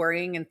start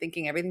worrying and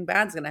thinking everything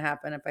bad's going to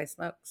happen if I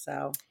smoke.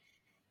 So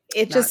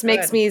it just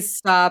makes me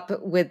stop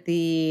with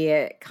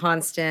the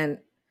constant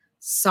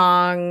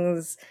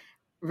songs,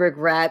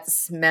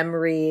 regrets,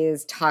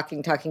 memories,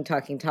 talking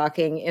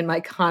in my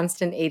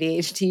constant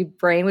ADHD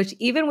brain, which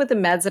even with the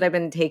meds that I've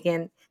been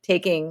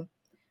taking,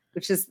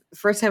 which is the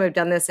first time I've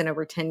done this in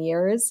over 10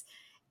 years,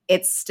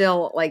 it's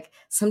still like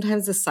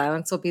sometimes the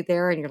silence will be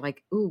there and you're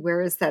like, ooh,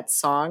 where is that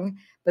song?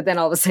 But then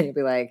all of a sudden you'll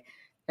be like,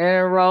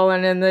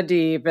 rolling in the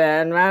deep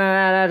end.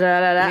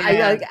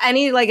 I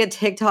need like a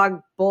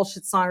TikTok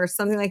bullshit song or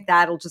something like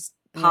that. It'll just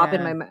pop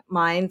in my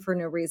mind for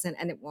no reason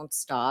and it won't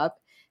stop.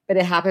 But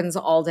it happens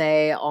all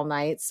day, all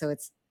night. So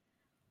it's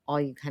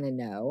all you kind of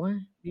know.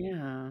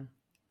 Yeah.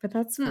 But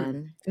that's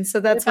fun. And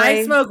so that's why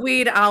I smoke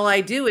weed. All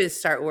I do is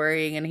start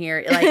worrying and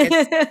hear like,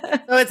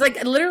 so it's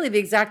like literally the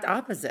exact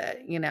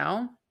opposite, you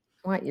know?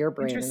 I want your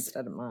brain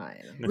instead of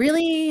mine.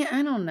 Really?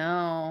 I don't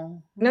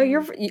know.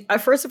 No,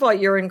 first of all,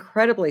 you're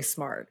incredibly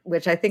smart,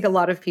 which I think a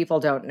lot of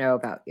people don't know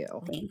about you.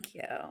 Thank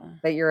you.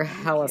 That you're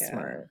hella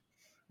smart.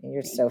 And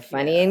you're so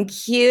funny and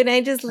cute.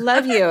 I just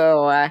love you.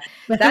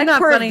 That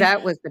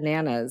Corvette was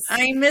bananas.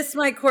 I miss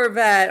my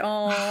Corvette.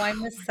 Oh, I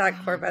miss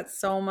that Corvette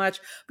so much.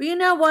 But you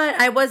know what?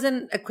 I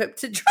wasn't equipped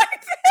to drive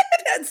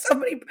it.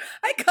 And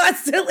I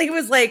constantly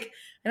was like,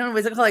 I don't know,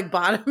 was it called like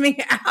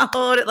bottoming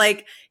out?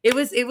 Like it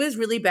was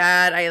really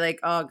bad. I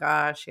like, oh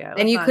gosh, yeah.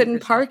 And you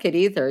couldn't park it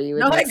either. You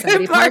would I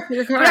couldn't park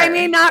your car. But I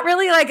mean, not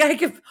really. Like I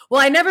could. Well,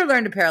 I never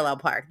learned to parallel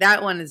park.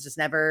 That one is just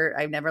never.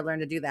 I've never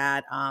learned to do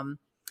that.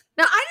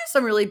 Now I just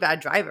am a really bad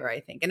driver, I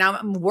think, and now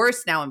I'm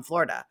worse now in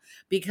Florida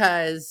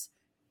because,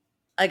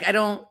 like, I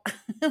don't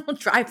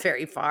drive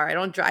very far. I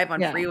don't drive on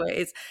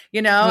freeways.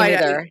 You know,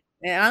 I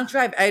don't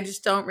drive. I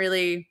just don't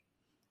really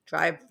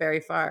drive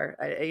very far.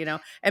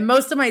 And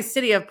most of my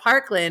city of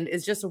Parkland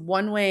is just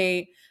one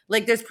way.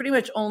 Like, there's pretty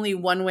much only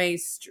one way,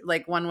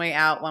 like one way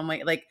out, one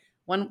way, like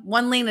one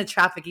lane of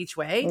traffic each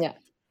way. Yeah.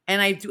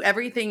 And I do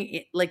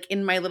everything like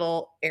in my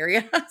little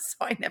area. So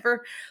I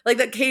never like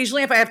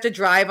occasionally if I have to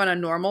drive on a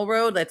normal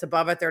road that's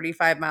above a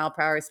 35 mile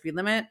per hour speed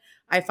limit,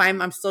 I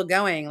find I'm still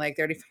going like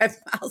 35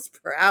 miles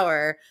per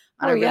hour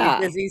on a really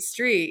busy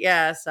street.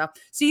 Yeah. So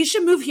you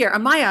should move here.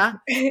 Amaya,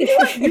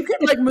 you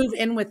could like move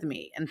in with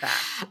me, in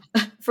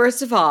fact.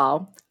 First of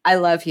all, I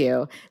love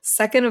you.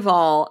 Second of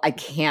all, I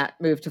can't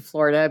move to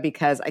Florida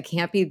because I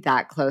can't be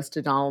that close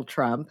to Donald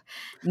Trump.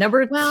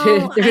 Number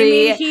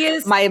three,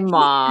 my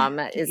mom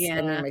is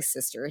sending my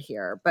sister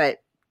here, but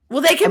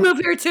they can move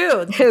here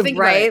too,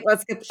 right?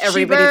 Let's get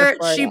everybody to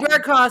Florida. Cheaper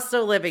cost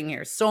of living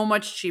here, so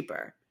much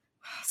cheaper.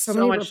 So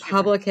many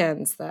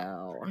Republicans,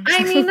 though.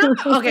 I mean,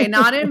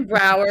 not in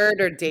Broward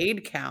or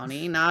Dade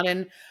County, not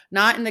in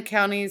the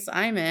counties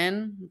I'm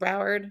in,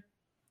 Broward.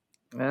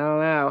 I don't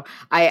know.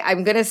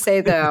 I'm gonna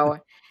say though,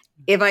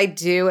 if I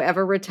do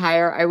ever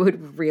retire, I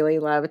would really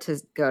love to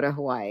go to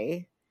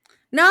Hawaii.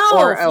 No,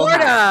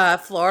 Florida.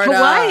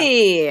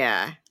 Hawaii.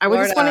 I would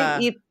just want to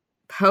eat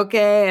poke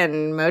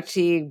and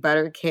mochi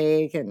butter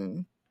cake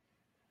and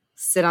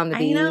sit on the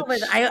beach. I know, but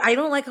I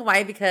don't like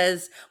Hawaii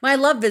because I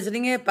love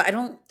visiting it, but I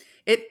don't.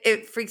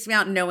 It freaks me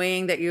out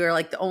knowing that you're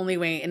like the only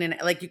way in, and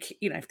like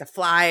you have to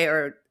fly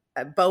or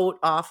a boat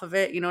off of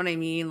it. You know what I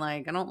mean?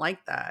 Like I don't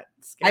like that.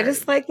 I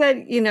just like that,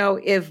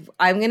 if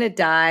I'm going to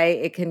die,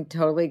 it can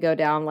totally go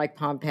down like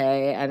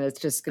Pompeii and it's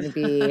just going to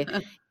be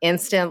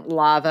instant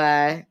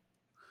lava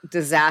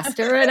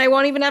disaster and I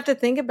won't even have to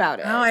think about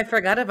it. Oh, I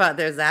forgot about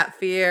there's that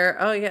fear.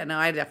 Oh yeah, no,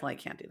 I definitely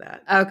can't do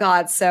that. Oh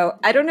God. So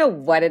I don't know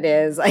what it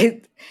is. I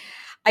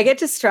get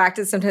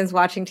distracted sometimes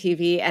watching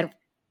TV and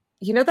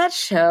you know that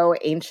show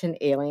Ancient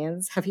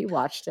Aliens? Have you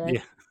watched it?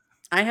 Yeah.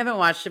 I haven't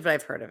watched it, but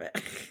I've heard of it.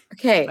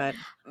 Okay.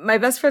 My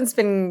best friend's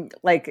been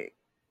like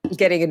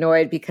getting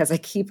annoyed because I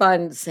keep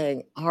on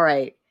saying, all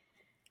right,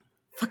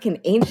 fucking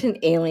Ancient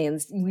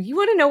Aliens. You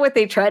want to know what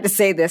they tried to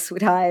say this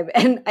time?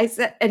 And I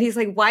said, and he's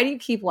like, why do you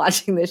keep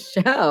watching this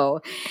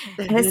show?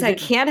 And I said, I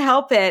can't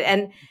help it.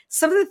 And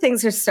some of the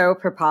things are so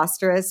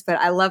preposterous, but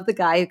I love the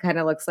guy who kind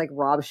of looks like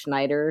Rob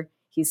Schneider.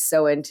 He's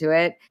so into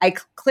it. I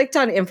clicked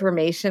on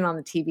information on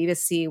the TV to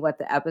see what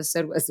the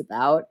episode was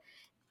about.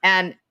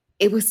 And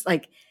it was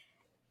like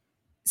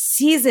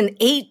season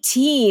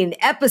 18,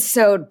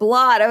 episode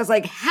Blood. I was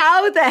like,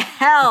 how the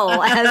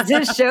hell has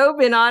this show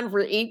been on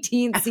for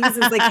 18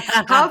 seasons? Like,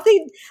 how have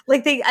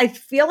I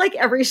feel like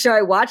every show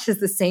I watch is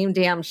the same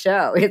damn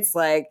show. It's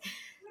like,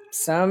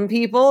 some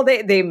people,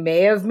 they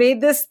may have made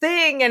this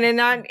thing, and in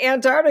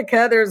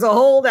Antarctica, there's a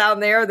hole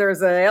down there.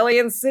 There's an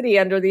alien city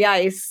under the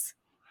ice.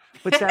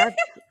 But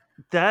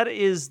that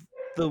is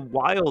the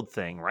wild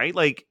thing, right?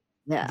 Like,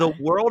 Yeah. the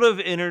world of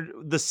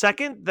the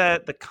second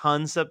that the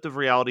concept of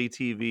reality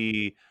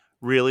TV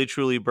really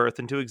truly birthed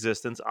into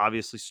existence,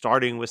 obviously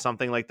starting with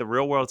something like The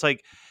Real World, it's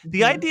like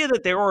the idea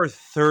that there are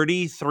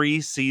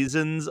 33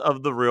 seasons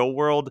of The Real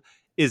World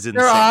is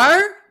insane. There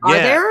are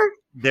there?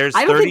 There's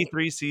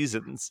 33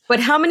 seasons.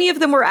 But how many of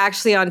them were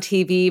actually on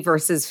TV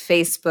versus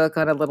Facebook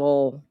on a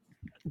little...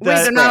 Wait,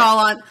 they're not all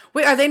on.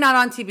 Wait, are they not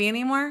on TV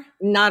anymore?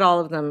 Not all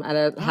of them.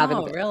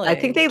 Haven't. Really? I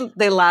think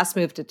they last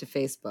moved it to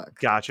Facebook.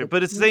 Gotcha.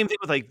 But it's the same thing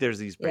with like there's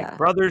these Big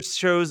Brothers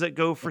shows that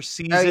go for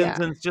seasons,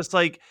 and it's just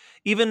like,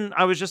 even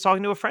I was just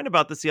talking to a friend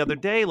about this the other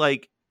day.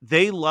 Like,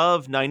 they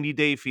love 90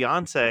 Day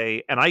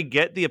Fiance, and I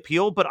get the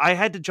appeal, but I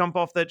had to jump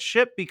off that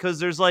ship because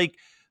there's like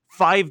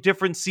 5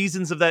 different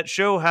seasons of that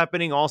show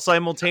happening all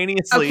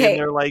simultaneously, and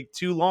they're like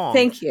too long.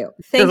 Thank you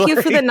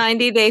for the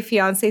 90 Day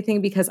Fiance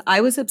thing, because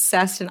I was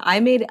obsessed and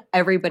I made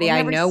everybody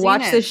I know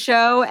watch this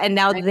show, and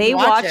now they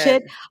watch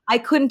it. I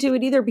couldn't do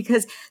it either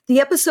because the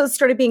episodes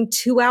started being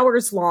 2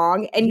 hours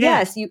long, and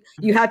yes,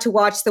 you had to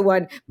watch the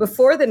one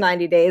before the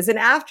 90 days and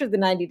after the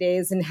 90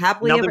 days, and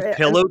happily now there's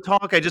Pillow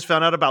Talk. I just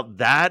found out about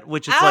that,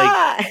 which is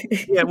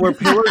like where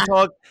Pillow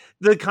Talk.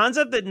 The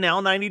concept that now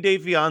 90 Day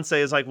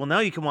Fiance is like, well, now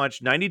you can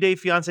watch 90 Day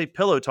Fiance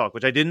Pillow Talk,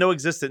 which I didn't know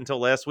existed until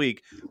last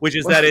week, which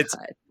is that it's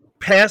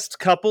past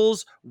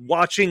couples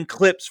watching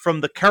clips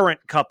from the current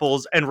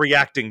couples and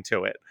reacting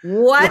to it.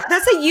 What?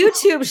 That's a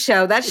YouTube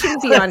show. That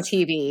shouldn't be on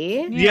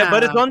TV. Yeah,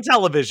 but it's on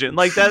television.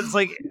 Like, that's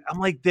like, I'm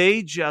like,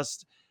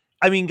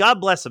 I mean,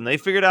 God bless them. They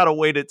figured out a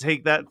way to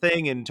take that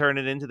thing and turn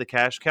it into the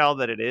cash cow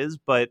that it is,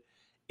 but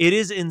it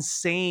is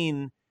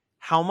insane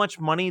how much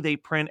money they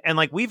print. And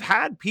like, we've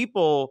had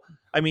people,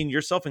 I mean,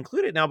 yourself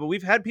included now, but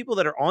we've had people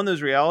that are on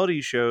those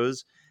reality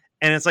shows,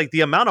 and it's like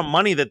the amount of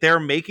money that they're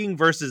making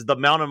versus the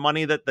amount of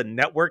money that the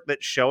network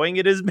that's showing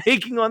it is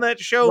making on that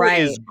show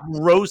is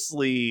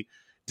grossly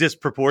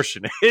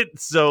disproportionate.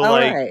 So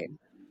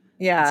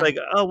it's like,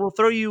 oh, we'll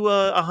throw you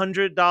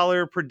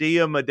 $100 per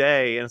diem a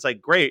day. And it's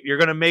like, great, you're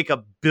going to make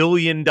 $1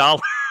 billion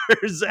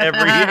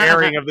every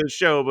airing of this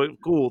show, but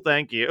cool.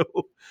 Thank you.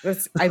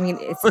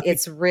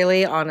 It's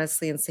really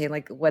honestly insane,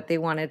 like what they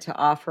wanted to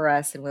offer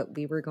us and what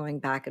we were going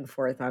back and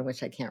forth on,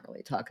 which I can't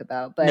really talk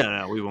about. But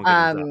no, we won't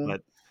get into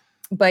that.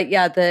 But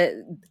yeah,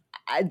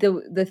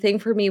 the thing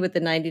for me with the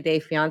 90 Day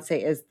Fiance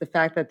is the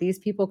fact that these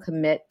people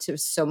commit to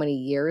so many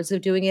years of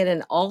doing it,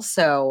 and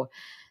also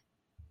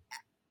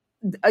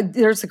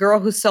there's a girl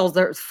who sells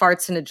their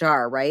farts in a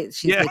jar, right?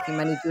 She's making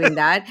money doing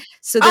that.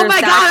 So oh my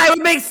God, I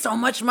would make so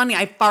much money.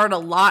 I fart a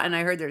lot, and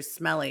I heard they're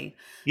smelly.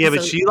 Yeah,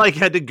 but she like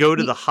had to go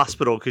to the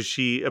hospital because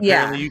she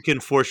apparently you can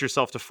force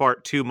yourself to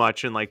fart too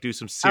much and like do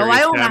some serious damage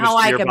to your body.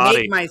 I don't know how I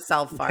can make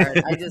myself fart.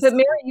 But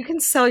Mary, you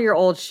can sell your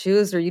old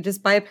shoes, or you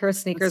just buy a pair of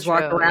sneakers,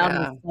 walk around,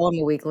 and sell them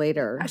a week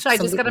later. Actually, I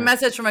just got a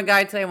message from a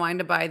guy today wanting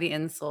to buy the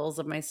insoles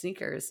of my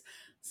sneakers.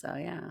 So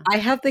yeah, I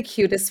have the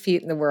cutest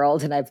feet in the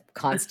world, and I've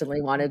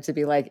constantly wanted to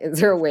be like,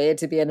 is there a way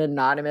to be an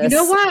anonymous? You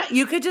know what?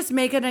 You could just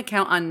make an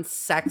account on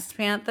Sex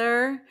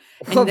Panther.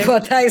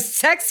 But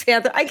Sex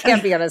Panther, I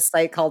can't be on a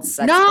site called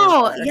Sex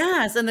Panther.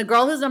 Yes, and the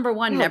girl who's number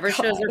one never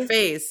shows her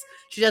face.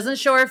 She doesn't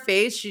show her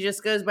face. She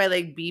just goes by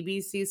like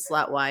BBC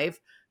Slut Wife.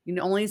 You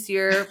can only see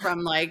her from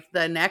like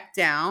the neck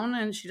down,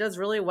 and she does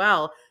really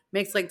well.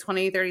 Makes like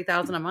 20,000,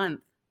 30,000 a month.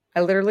 I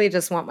literally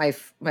just want my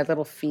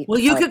little feet. Well,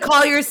 you could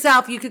call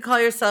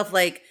yourself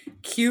like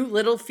cute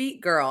little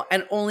feet girl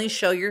and only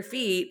show your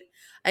feet.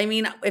 I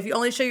mean, if you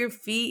only show your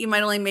feet, you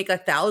might only make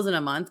 1,000 a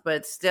month,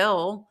 but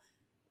still.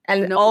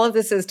 And all of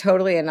this is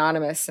totally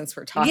anonymous since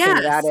we're talking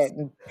about it.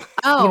 And,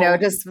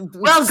 just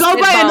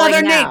go by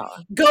another name.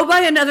 Go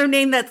by another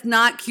name that's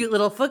not cute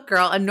little foot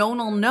girl, and no one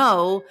will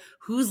know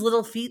whose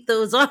little feet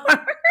those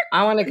are.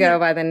 I want to go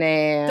by the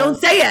name. Don't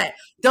say it.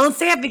 Don't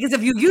say it, because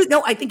if you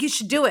I think you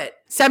should do it.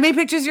 Send me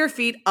pictures of your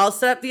feet. I'll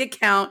set up the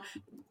account.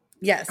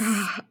 Yes.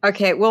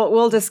 Okay.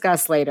 We'll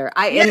discuss later.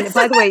 And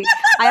by the way,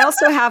 I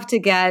also have to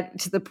get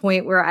to the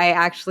point where I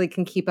actually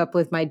can keep up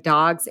with my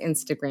dog's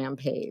Instagram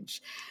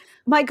page.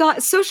 My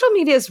God, social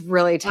media is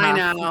really tough.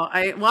 I know.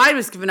 I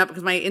was giving up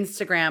because my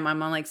Instagram,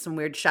 I'm on like some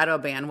weird shadow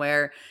ban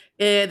where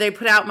they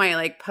put out my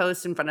like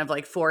post in front of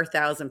like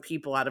 4,000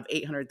 people out of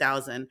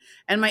 800,000.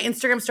 And my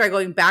Instagram started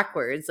going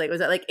backwards. Like it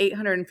was at like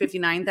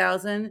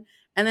 859,000.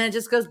 And then it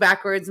just goes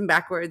backwards and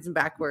backwards and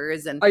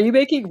backwards. And are you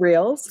making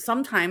reels?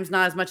 Sometimes,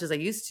 not as much as I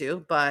used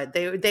to, but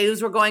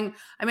those were going.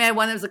 I mean, I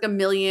won. It was like 1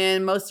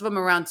 million. Most of them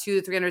around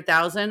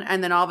 200,000-300,000,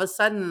 and then all of a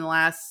sudden, in the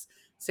last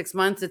 6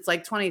 months, it's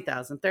like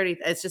 20,000, 30.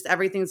 It's just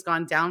everything's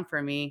gone down for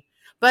me.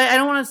 But I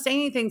don't want to say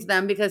anything to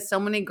them because so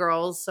many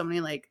girls, so many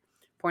like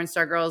porn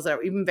star girls that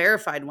are even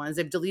verified ones,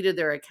 they've deleted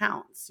their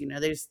accounts.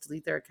 They just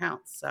delete their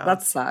accounts. So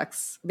That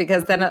sucks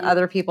because then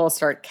other people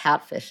start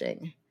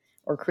catfishing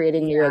or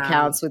creating new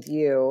accounts with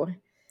you.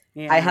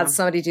 Yeah. I had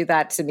somebody do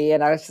that to me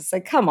and I was just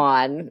like, come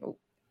on,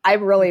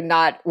 I'm really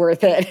not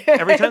worth it.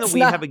 Every time that we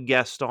have a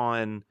guest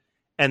on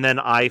and then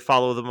I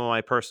follow them on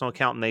my personal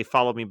account and they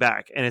follow me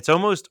back. And it's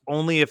almost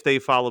only if they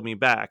follow me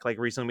back. Like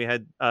recently we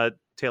had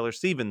Taylor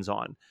Stevens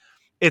on.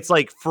 It's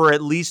like for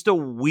at least a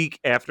week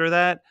after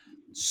that,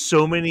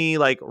 so many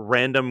like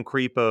random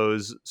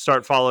creepos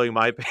start following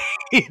my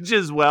page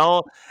as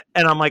well.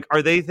 And I'm like,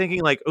 are they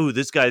thinking like, oh,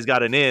 this guy's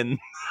got an in?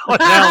 They're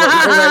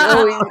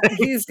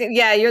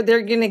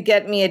going to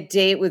get me a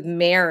date with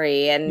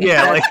Mary. And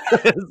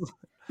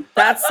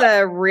that's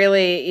a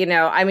really,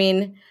 I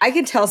mean, I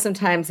can tell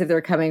sometimes if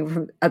they're coming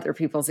from other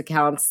people's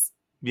accounts.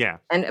 Yeah.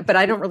 But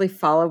I don't really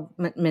follow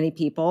many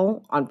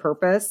people on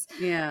purpose.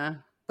 Yeah.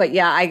 But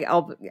yeah,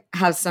 I'll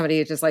have somebody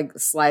who just like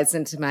slides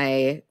into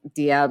my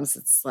DMs.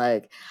 It's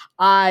like,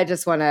 I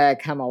just want to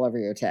come all over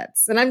your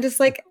tits. And I'm just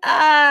like,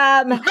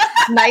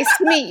 nice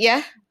to meet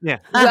you. Yeah.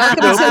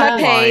 Welcome to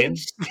my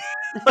page.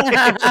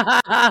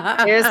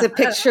 Here's a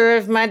picture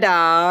of my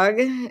dog.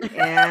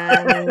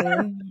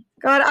 And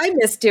God, I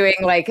miss doing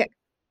like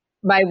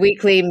my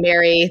weekly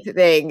Mary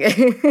thing.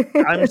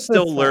 I'm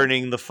still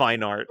learning the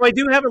fine art. I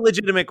do have a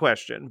legitimate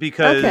question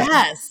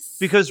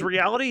because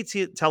reality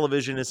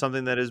television is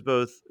something that is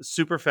both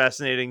super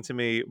fascinating to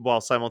me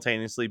while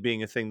simultaneously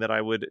being a thing that I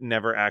would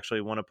never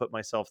actually want to put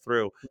myself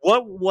through.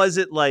 What was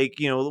it like?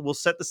 We'll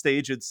set the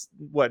stage. It's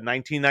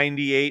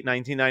 1998,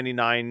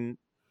 1999.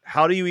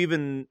 How do you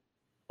even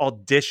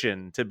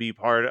audition to be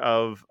part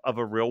of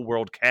a real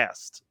world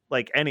cast?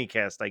 Like any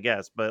cast, I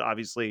guess, but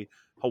obviously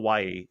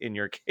Hawaii in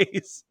your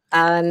case.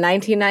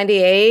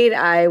 1998,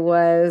 I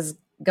was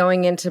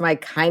going into my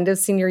kind of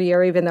senior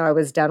year, even though I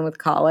was done with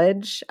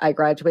college. I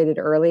graduated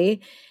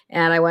early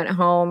and I went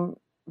home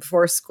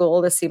before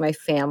school to see my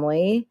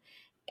family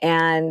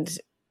and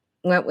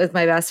went with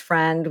my best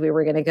friend. We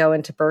were going to go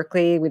into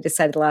Berkeley. We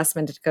decided last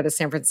minute to go to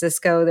San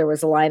Francisco. There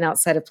was a line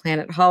outside of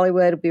Planet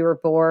Hollywood. We were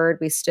bored.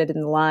 We stood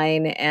in the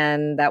line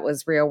and that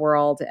was Real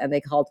World. And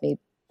they called me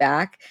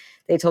back.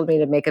 They told me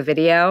to make a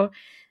video.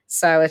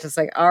 So I was just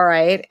like, all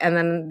right. And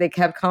then they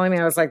kept calling me.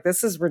 I was like,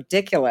 this is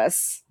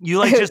ridiculous. You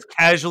like just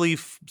casually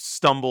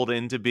stumbled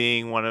into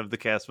being one of the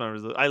cast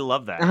members. I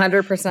love that.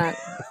 100%.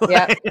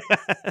 Yeah.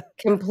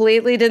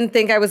 Completely didn't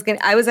think I was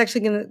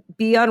actually going to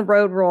be on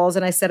road roles.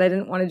 And I said I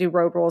didn't want to do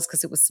road roles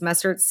because it was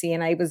semester at sea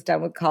and I was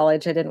done with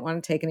college. I didn't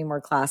want to take any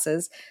more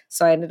classes.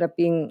 So I ended up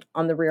being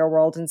on The Real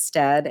World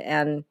instead.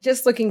 And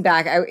just looking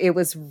back, it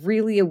was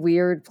really a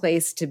weird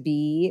place to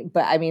be.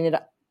 But I mean,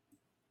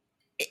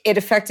 it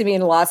affected me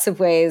in lots of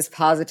ways,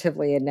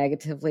 positively and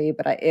negatively,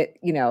 but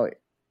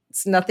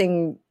it's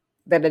nothing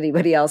that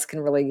anybody else can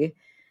really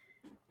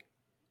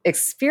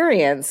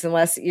experience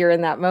unless you're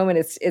in that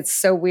moment. It's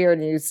so weird.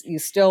 And you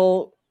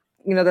still,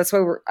 that's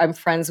why I'm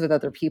friends with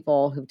other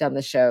people who've done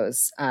the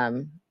shows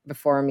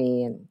before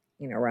me and,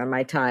 around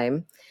my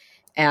time.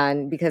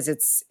 And because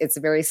it's a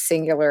very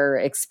singular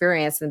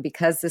experience. And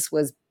because this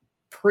was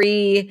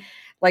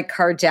like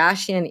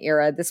Kardashian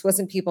era, this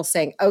wasn't people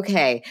saying,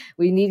 okay,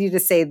 we need you to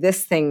say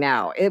this thing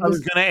now. I was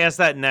going to ask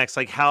that next.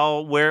 Like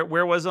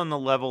where was on the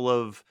level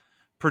of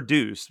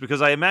produced?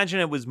 Because I imagine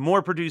it was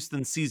more produced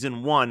than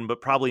season 1, but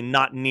probably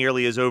not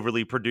nearly as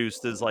overly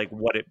produced as like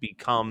what it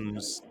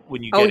becomes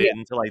when you get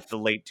into like the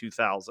late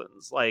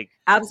 2000s. Like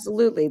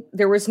absolutely.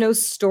 There was no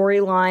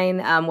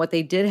storyline. What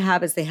they did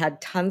have is they had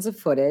tons of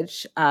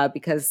footage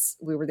because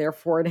we were there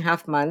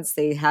 4.5 months.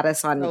 They had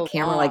us on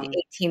camera like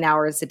 18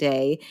 hours a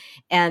day.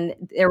 And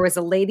there was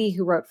a lady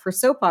who wrote for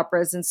soap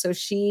operas. And so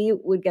she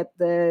would get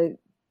the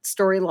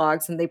story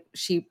logs and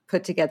she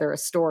put together a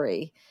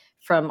story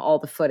from all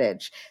the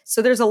footage.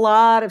 So there's a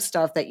lot of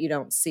stuff that you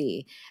don't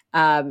see.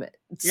 They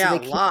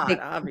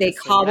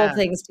cobble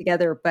things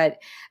together,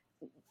 but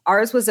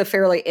ours was a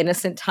fairly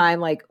innocent time.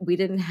 Like we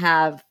didn't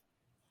have,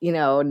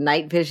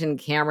 night vision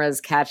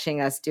cameras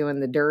catching us doing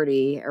the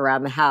dirty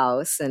around the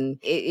house. And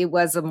it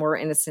was a more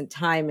innocent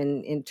time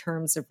in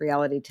terms of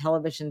reality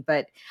television.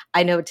 But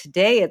I know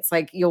today it's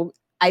like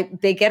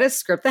they get a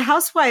script. The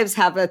housewives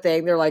have a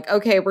thing. They're like,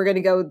 okay, we're going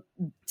to go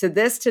to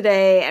this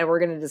today and we're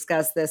going to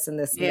discuss this and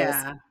this and this.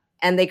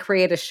 And they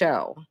create a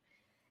show.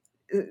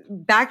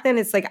 Back then,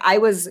 it's like I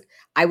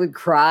would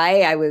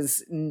cry. I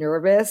was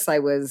nervous. I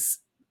was,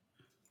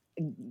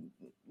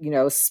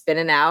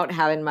 spinning out,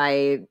 having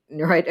my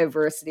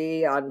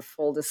neurodiversity on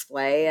full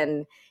display.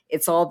 And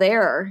it's all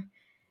there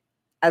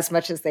as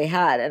much as they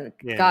had. And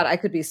God, I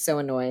could be so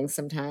annoying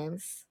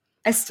sometimes.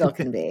 I still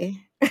can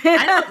be.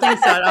 I don't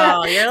think so at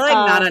all. You're like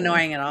not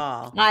annoying at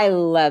all. I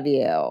love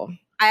you.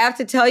 I have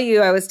to tell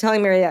you, I was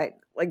telling Mary,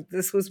 like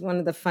this was one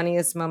of the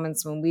funniest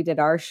moments when we did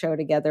our show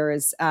together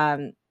is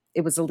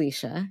it was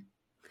Alicia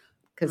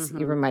because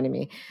you reminded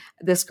me.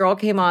 This girl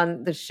came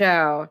on the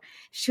show.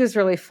 She was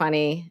really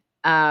funny.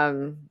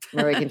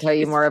 Mary can tell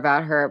you more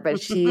about her, but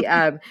she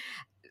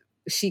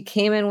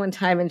came in one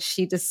time and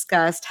she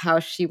discussed how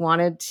she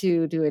wanted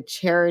to do a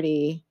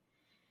charity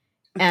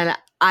And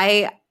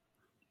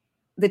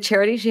the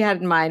charity she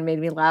had in mind made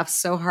me laugh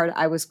so hard.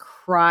 I was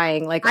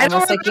crying. Like, I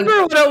don't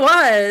remember what it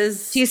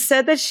was. She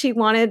said that she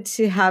wanted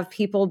to have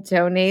people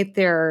donate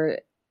their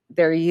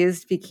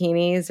used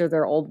bikinis or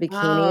their old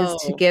bikinis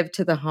to give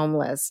to the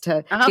homeless,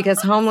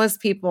 because homeless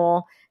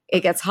people, it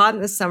gets hot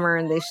in the summer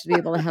and they should be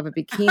able to have a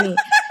bikini.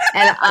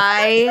 And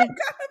I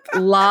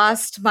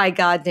lost my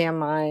goddamn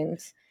mind.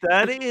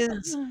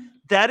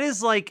 That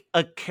is like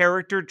a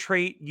character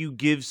trait you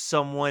give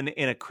someone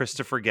in a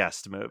Christopher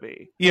Guest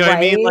movie. You know what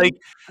I mean?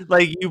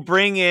 Like you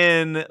bring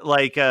in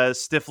like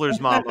Stifler's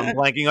mom. I'm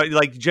blanking out,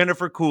 like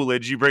Jennifer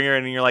Coolidge. You bring her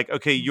in and you're like,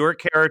 okay, your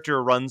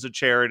character runs a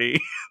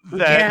charity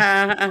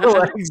that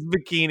collects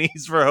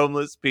bikinis for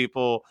homeless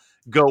people.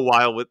 Go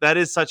wild with that.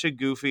 Is such a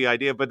goofy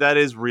idea, but that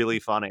is really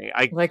funny.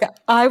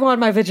 I want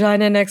my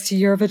vagina next to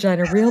your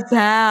vagina real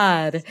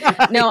bad.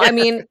 No, I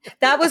mean,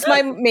 that was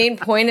my main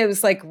point. It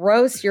was like,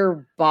 gross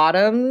your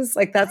bottoms.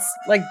 Like, that's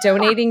like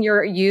donating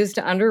your used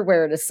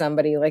underwear to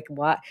somebody. Like,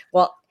 what?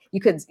 Well,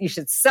 you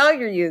should sell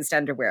your used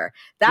underwear.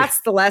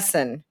 That's the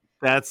lesson.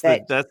 That's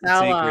the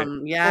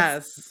secret.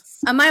 Yes.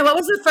 Amaya, what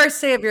was the first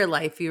day of your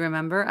life you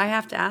remember? I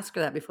have to ask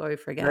her that before we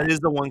forget. That is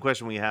the one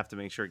question we have to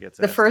make sure gets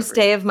the first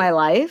day of my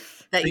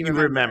life that you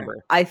remember.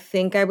 I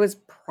think I was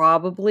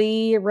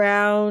probably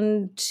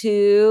around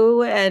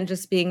 2 and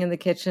just being in the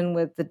kitchen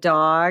with the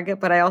dog.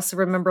 But I also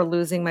remember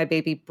losing my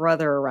baby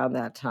brother around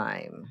that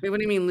time. Wait, what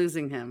do you mean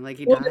losing him? Like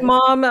he died?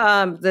 Mom,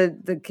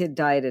 the kid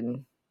died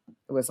and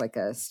it was like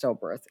a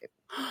stillbirth.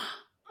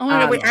 Oh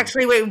my God!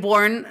 Wait,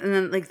 born and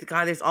then like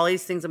God, there's all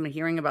these things I'm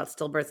hearing about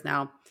stillbirths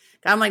now.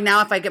 I'm like,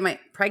 now if I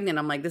get pregnant,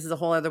 I'm like, this is a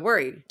whole other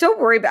worry. Don't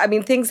worry. But I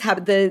mean, things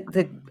happen.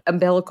 The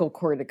umbilical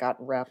cord that got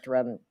wrapped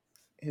around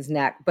his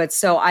neck. But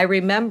so I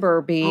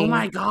remember being, oh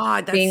my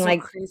God, that's being so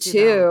like crazy 2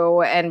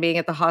 though. And being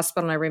at the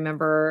hospital. And I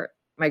remember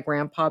my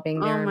grandpa being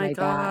there. Oh my and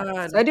God.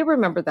 dad. So I do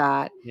remember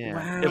that. Yeah.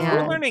 Wow. If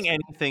we're learning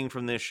anything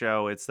from this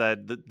show, it's that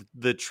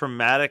the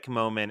traumatic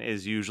moment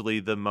is usually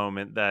the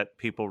moment that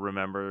people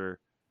remember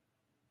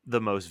the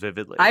most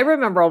vividly. I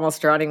remember almost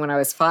drowning when I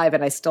was 5,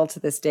 and I still to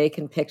this day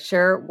can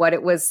picture what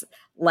it was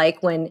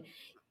like when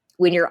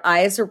your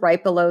eyes are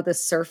right below the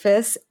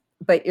surface,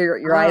 but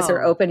your eyes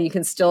are open. You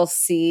can still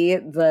see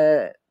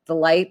the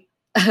light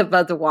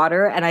above the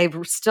water, and I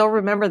still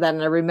remember that.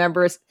 And I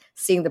remember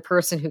seeing the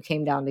person who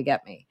came down to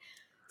get me.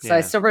 So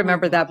I still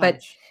remember that.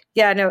 But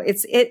yeah, no,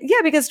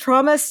 because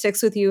trauma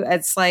sticks with you.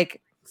 It's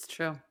like it's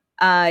true.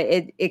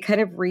 It kind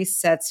of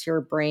resets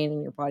your brain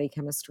and your body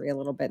chemistry a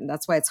little bit. And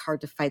that's why it's hard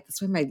to fight. That's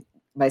why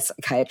my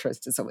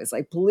psychiatrist is always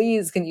like,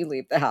 please, can you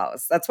leave the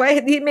house? That's why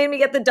he made me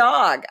get the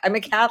dog. I'm a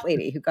cat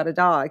lady who got a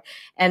dog.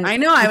 And I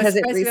know, I was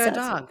surprised you got a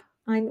dog.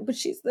 I know, but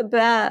she's the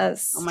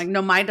best. I'm like,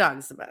 no, my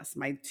dog's the best.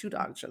 My 2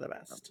 dogs are the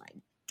best. Oh,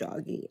 my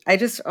doggy. I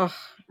just,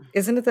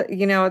 isn't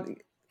it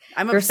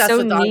I'm obsessed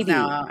with dogs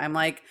now. I'm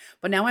like,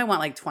 but now I want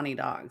like 20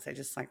 dogs. I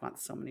just like want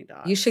so many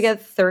dogs. You should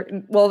get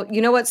 30. Well,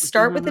 you know what?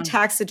 Start with the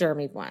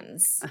taxidermied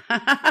ones.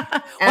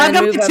 I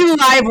got my 2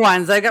 live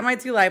ones. I got my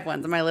 2 live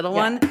ones. My little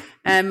one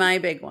and my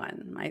big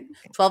one. My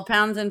 12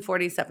 pounds and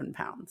 47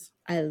 pounds.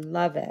 I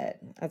love it.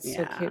 That's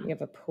so cute. You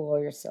have a pool.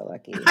 You're so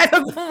lucky. I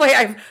have a pool. Wait,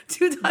 I have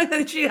 2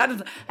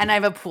 dogs and I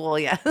have a pool.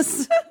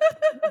 Yes.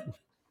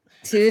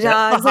 2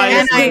 dogs.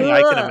 I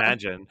can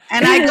imagine.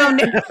 And I go,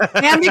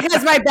 and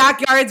because my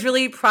backyard's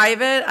really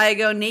private, I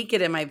go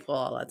naked in my pool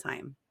all the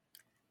time.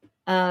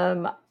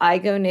 I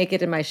go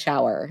naked in my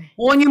shower.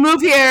 Well, when you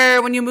move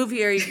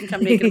here, you can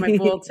come naked in my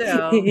pool too.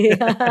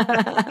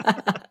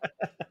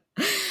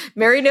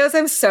 Mary knows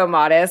I'm so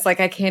modest. Like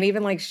I can't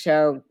even like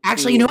show.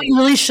 Actually, you know what you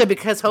really should,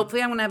 because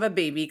hopefully I'm going to have a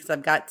baby because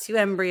I've got 2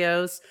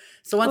 embryos.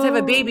 So once I have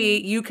a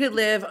baby, you could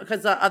live,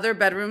 because the other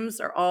bedrooms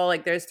are all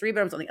like, there's 3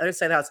 bedrooms on the other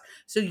side of the house.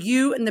 So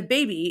you and the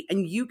baby,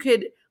 and you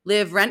could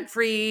live rent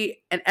free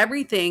and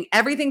everything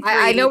free.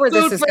 I know where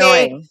this is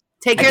going.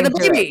 Take care of the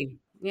baby.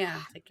 Yeah.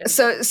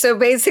 So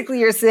basically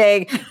you're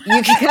saying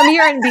you can come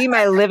here and be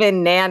my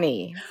live-in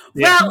nanny.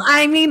 Yeah. Well,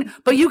 I mean,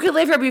 but you could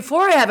live here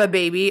before I have a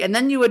baby, and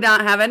then you would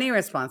not have any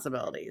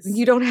responsibilities.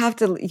 You don't have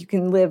to. You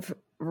can live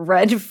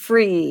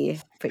rent-free,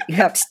 but you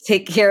have to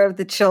take care of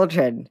the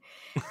children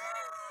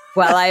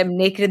while I am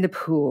naked in the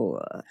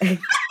pool.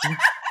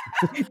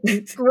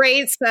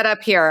 Great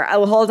setup here.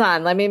 Oh, hold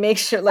on. Let me make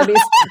sure. Let me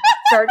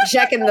start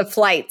checking the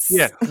flights.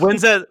 Yeah.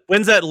 When's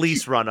that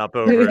lease run up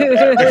over?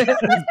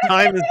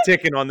 Time is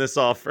ticking on this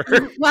offer.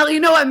 Well, you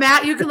know what,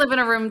 Matt? You can live in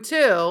a room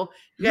too.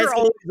 You're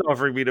always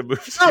offering me to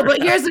move. Oh,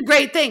 but here's the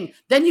great thing.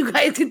 Then you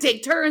guys can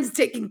take turns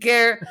taking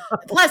care.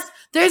 Plus,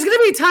 there's going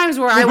to be times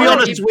where I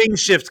want to swing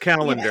shift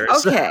calendar. Yeah,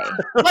 okay.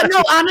 But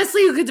no,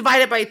 honestly, you could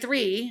divide it by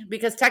 3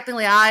 because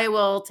technically I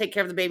will take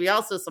care of the baby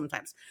also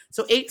sometimes.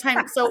 So 8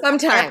 times. So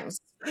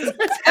sometimes.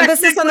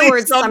 Emphasis on the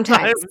word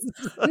sometimes.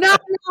 No.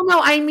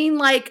 I mean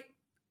like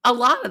a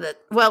lot of it.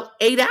 Well,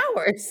 8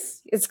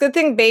 hours. It's a good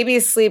thing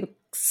babies sleep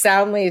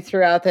soundly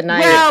throughout the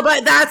night. Well,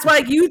 but that's why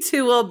you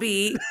 2 will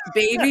be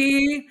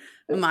baby.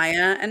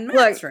 Maya and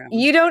Matt's room.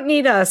 You don't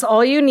need us.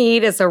 All you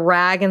need is a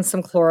rag and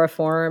some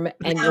chloroform,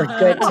 and you're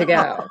good to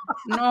go.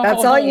 No.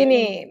 That's all you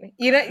need.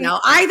 No,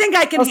 I think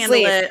I can handle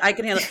sleep. it. I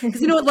can handle it.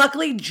 Because you know what?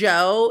 Luckily,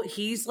 Joe,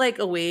 he's like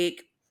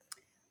awake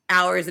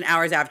hours and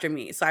hours after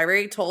me. So I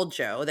already told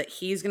Joe that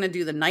he's going to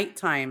do the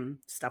nighttime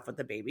stuff with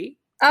the baby.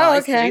 Oh,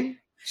 okay.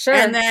 Sure.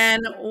 And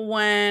then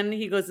when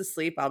he goes to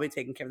sleep, I'll be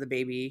taking care of the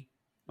baby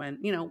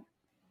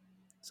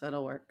so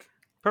it'll work.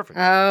 Perfect.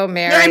 Oh,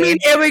 Mary. I mean,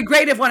 it would be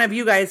great if one of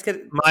you guys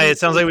could. Maya, it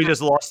sounds like we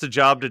just lost a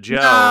job to Joe.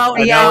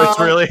 No, it's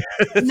really.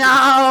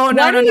 No.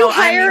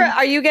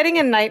 Are you getting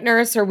a night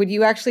nurse, or would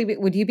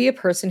you be a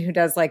person who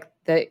does like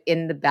the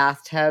in the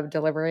bathtub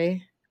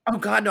delivery? Oh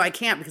God, no, I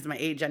can't because of my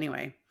age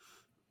anyway.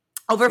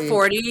 Over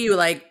 40, you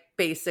like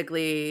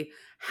basically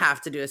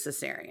have to do a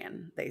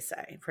cesarean. They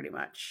say pretty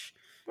much.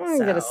 I'm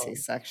gonna get a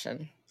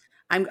C-section.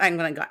 I'm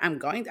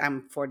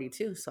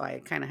 42, so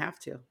I kind of have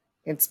to.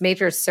 It's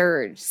major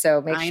surge,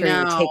 so make sure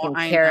you're taken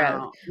care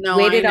of. No,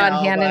 Waited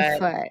on hand and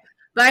foot.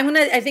 But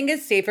I think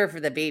it's safer for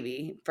the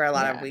baby for a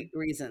lot of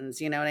reasons.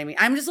 You know what I mean?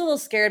 I'm just a little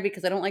scared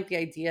because I don't like the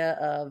idea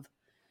of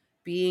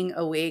being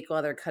awake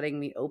while they're cutting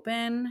me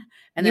open.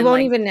 And you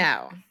won't even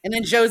know. And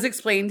then Joe's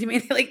explained to me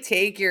they like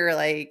take your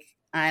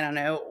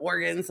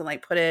organs and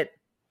like put it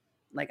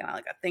like on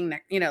like a thing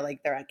that,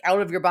 like they're like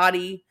out of your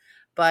body.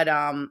 But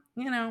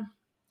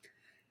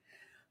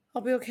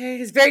I'll be okay.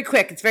 It's very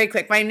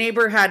quick. My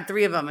neighbor had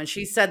 3 of them, and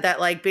she said that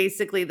like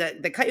basically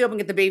that they cut you open,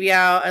 get the baby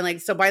out, and like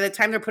so by the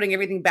time they're putting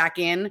everything back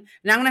in,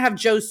 now I'm gonna have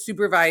Joe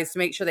supervise to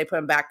make sure they put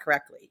them back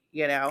correctly.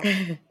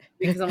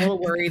 Because I'm a little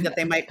worried that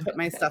they might put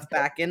my stuff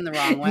back in the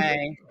wrong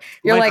way.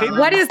 You're like,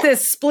 what is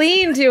this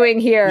spleen doing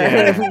here?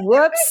 Yeah.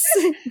 Whoops.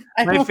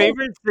 My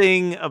favorite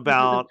thing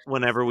about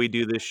whenever we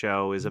do this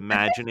show is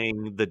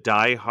imagining the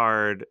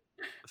diehard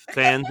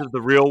fans of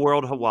the Real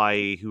World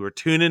Hawaii who are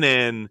tuning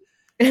in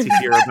to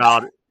hear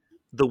about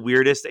the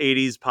weirdest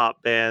 80s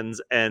pop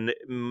bands and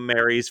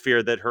Mary's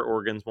fear that her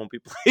organs won't be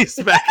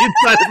placed back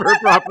inside of her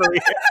properly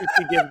after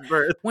she gives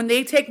birth. When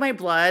they take my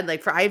blood,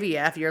 like for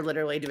IVF, you're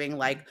literally doing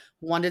like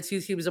 1 to 2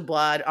 tubes of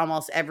blood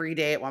almost every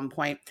day at one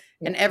point.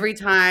 And every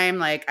time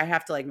like I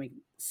have to like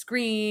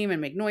scream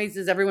and make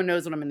noises. Everyone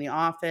knows when I'm in the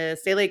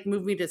office. They like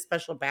move me to a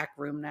special back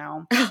room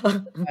now.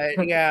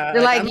 Yeah.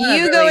 They're like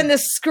you go in the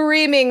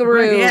screaming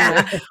room.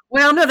 Yeah.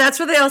 Well, no, that's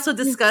where they also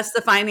discuss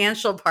the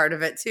financial part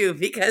of it too,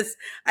 because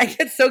I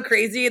get so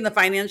crazy and the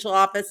financial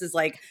office is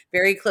like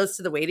very close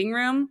to the waiting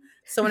room.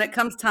 So when it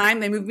comes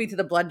time, they move me to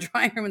the blood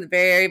drawing room in the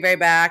very, very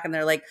back. And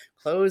they're like,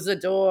 close the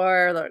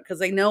door because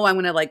they know I'm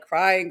going to like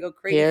cry and go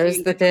crazy.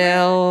 Here's the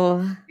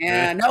bill.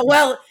 Yeah. No,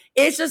 well,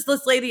 it's just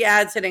this lady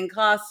adds hidden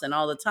costs and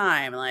all the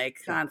time, like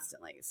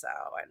constantly. So,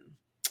 and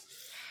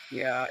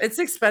yeah, it's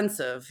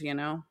expensive,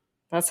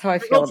 That's how I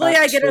feel. Hopefully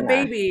I get a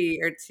baby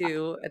or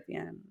 2 at the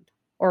end.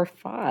 Or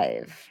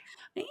 5.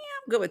 Yeah,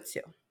 I'm good with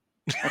 2.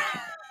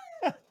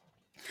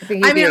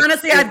 I mean,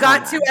 honestly, I've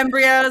got 2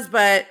 embryos,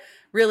 but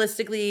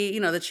realistically,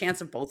 the chance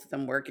of both of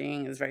them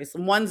working is very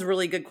slim. One's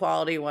really good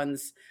quality,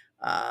 one's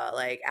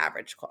like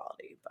average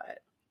quality, but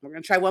we're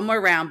going to try one more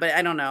round, but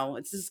I don't know.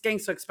 It's just getting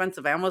so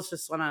expensive. I almost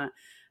just want to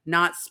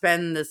not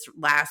spend this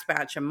last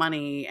batch of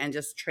money and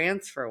just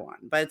transfer one.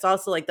 But it's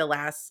also like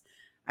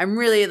I'm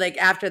really like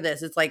after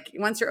this, it's like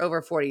once you're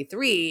over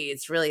 43,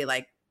 it's really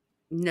like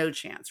no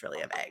chance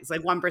really of eggs,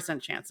 like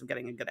 1% chance of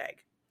getting a good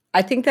egg.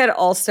 I think that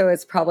also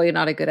it's probably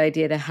not a good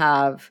idea to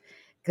have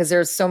because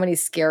there's so many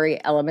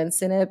scary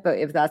elements in it. But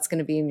if that's going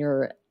to be in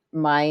your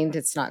mind,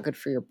 it's not good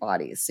for your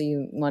body. So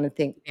you want to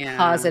think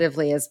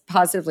positively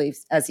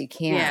as you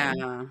can.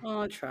 Yeah,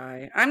 I'll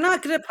try. I'm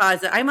not good at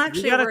positive. I'm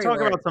actually. You got to talk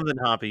about something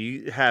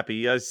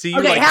happy. I see you.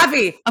 Okay,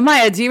 happy.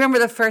 Amaya, do you remember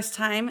the first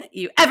time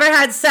you ever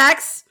had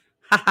sex?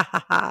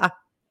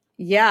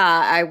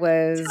 Yeah, I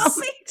was. Tell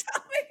me.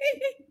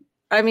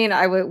 I mean,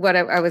 I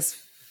was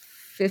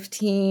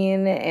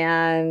 15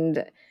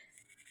 and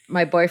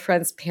my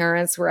boyfriend's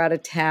parents were out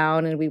of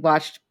town and we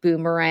watched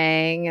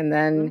Boomerang and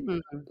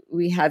then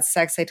we had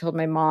sex. I told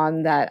my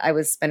mom that I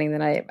was spending the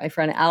night at my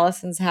friend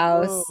Allison's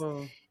house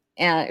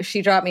and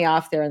she dropped me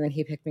off there and then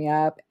he picked me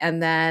up.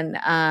 And then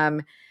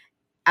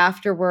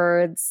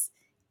afterwards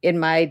in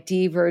my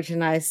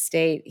de-virginized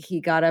state, he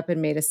got up and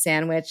made a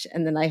sandwich.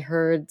 And then I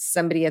heard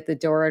somebody at the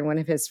door and one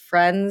of his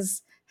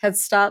friends had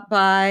stopped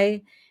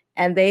by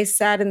and they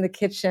sat in the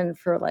kitchen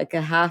for like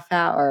a half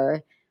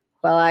hour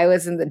while I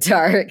was in the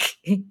dark.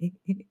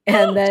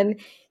 And then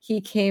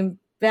he came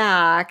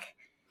back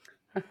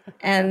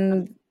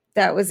and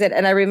that was it.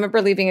 And I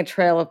remember leaving a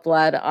trail of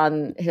blood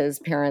on his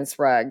parents'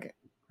 rug.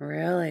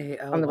 Really?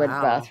 Oh, on the way to the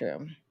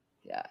bathroom.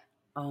 Yeah.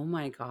 Oh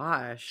my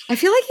gosh. I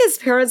feel like his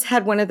parents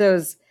had one of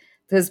those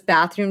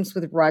bathrooms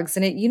with rugs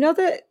in it. You know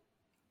that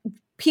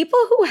people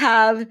who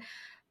have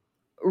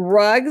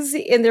rugs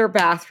in their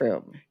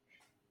bathroom,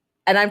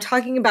 and I'm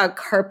talking about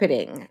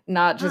carpeting,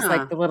 not just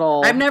like the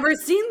little. I've never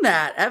seen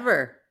that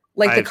ever.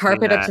 Like the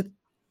carpet up to.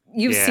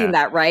 You've seen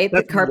that, right?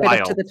 That's the carpet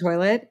wild. up to the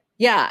toilet.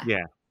 Yeah.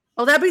 Yeah.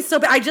 Oh, that'd be so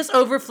bad. I just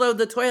overflowed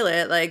the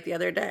toilet like the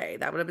other day.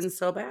 That would have been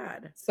so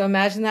bad. So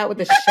imagine that with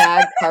a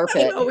shag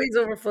carpet. I always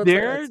overflow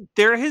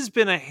There has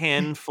been a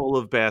handful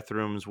of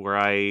bathrooms where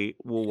I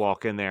will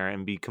walk in there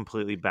and be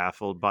completely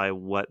baffled by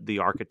what the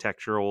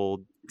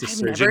architectural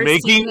decision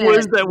making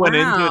was that went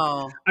into it.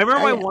 I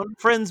remember my one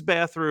friend's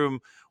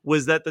bathroom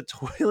was that the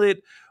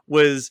toilet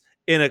was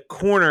in a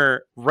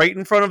corner right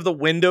in front of the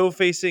window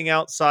facing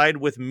outside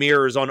with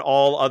mirrors on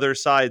all other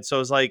sides. So I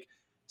was like,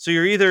 so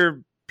you're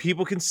either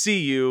people can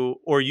see you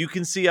or you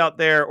can see out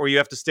there, or you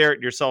have to stare at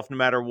yourself no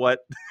matter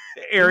what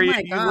area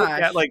you look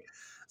at. Like,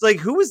 it's like,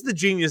 who was the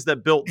genius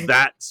that built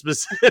that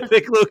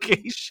specific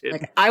location?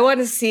 Like, I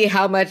want to see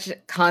how much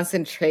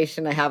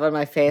concentration I have on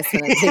my face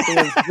when I'm taking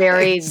this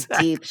very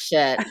deep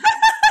shit.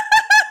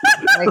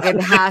 Like, it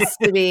has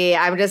to be.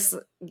 I'm just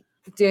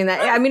doing that.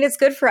 I mean, it's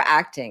good for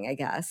acting, I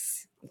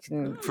guess. You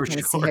can kind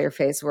of see how your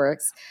face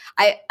works.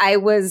 I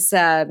was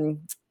in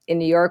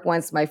New York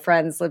once. My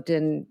friends lived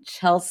in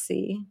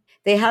Chelsea.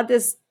 They had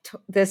this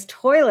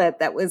toilet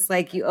that was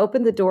like, you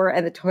opened the door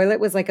and the toilet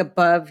was like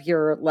above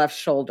your left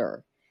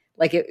shoulder.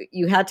 Like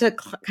you had to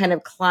kind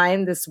of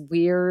climb this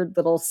weird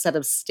little set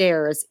of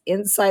stairs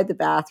inside the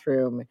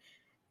bathroom.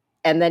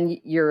 And then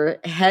your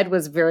head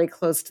was very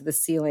close to the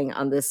ceiling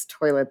on this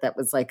toilet that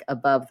was like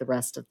above the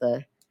rest of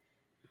the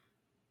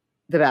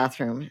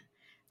bathroom.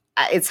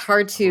 It's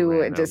hard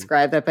to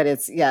describe that, but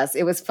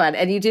it was fun.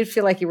 And you did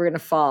feel like you were going to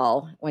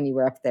fall when you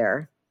were up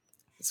there.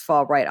 Just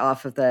fall right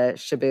off of the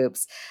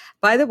shaboops.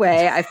 By the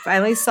way, I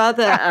finally saw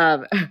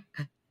the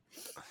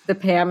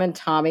Pam and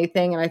Tommy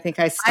thing, and I think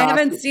I stopped. I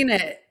haven't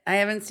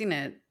seen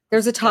it.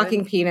 There's a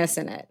talking penis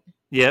in it.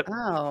 Yep.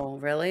 Oh,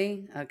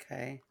 really?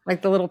 Okay.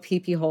 Like the little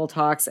pee-pee hole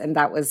talks, and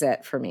that was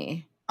it for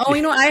me. Oh,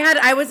 you know,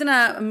 I was in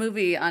a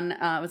movie on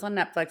it was on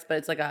Netflix, but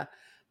it's like a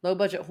low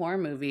budget horror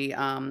movie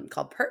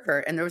called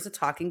Pervert, and there was a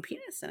talking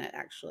penis in it,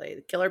 actually,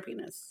 the killer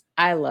penis.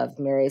 I love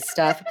Mary's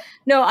stuff.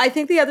 No, I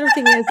think the other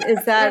thing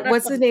is that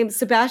what's his name?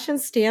 Sebastian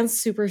Stan's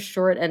super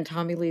short and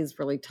Tommy Lee's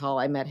really tall.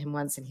 I met him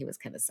once and he was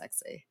kind of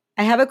sexy.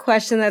 I have a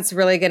question that's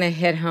really going to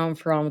hit home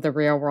for all of the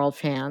Real World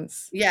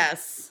fans.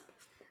 Yes.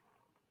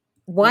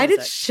 Why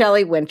did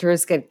Shelley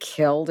Winters get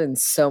killed in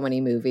so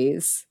many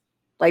movies?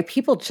 Like,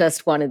 people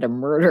just wanted to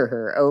murder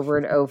her over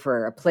and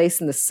over. A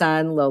Place in the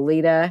Sun,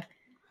 Lolita.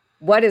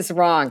 What is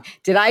wrong?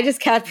 Did I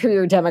just capture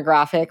your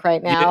demographic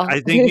right now? Yeah,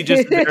 I think you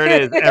just, there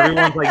it is.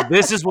 Everyone's like,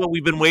 this is what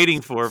we've been waiting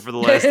for the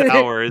last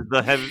hour, is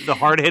the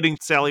hard-hitting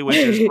Sally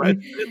Winters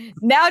question.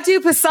 Now do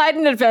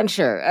Poseidon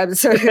Adventure.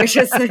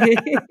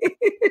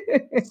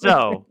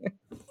 So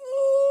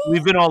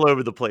we've been all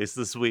over the place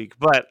this week,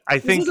 but I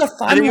think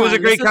it was a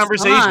great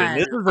conversation. Fun.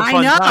 This was a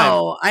fun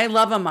time. I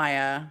love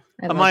Amaya.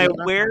 Amaya,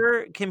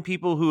 where can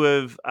people who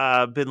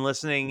have been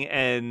listening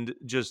and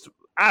just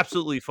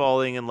absolutely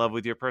falling in love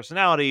with your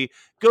personality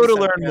go to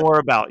learn more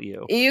about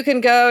you? You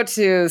can go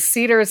to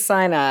Cedar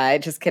Sinai.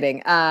 Just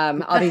kidding.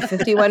 I'll be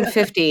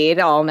 5150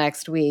 all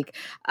next week.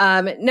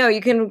 No,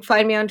 you can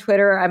find me on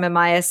Twitter. I'm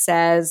Amaya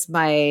Says.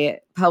 My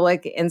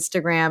public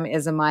Instagram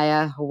is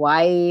Amaya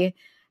Hawaii.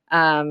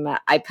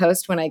 I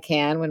post when I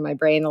can, when my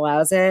brain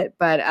allows it,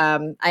 but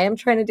I am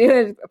trying to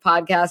do a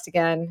podcast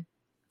again.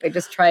 I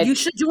just tried. You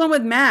should do one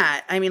with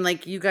Matt. I mean,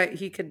 like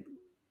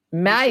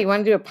Matt, you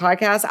want to do a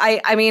podcast?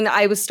 I mean,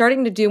 I was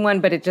starting to do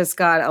one, but it just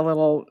got a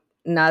little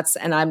nuts,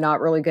 and I'm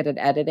not really good at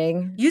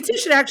editing. You two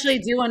should actually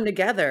do one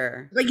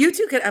together. Like, you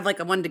two could have like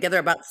a one together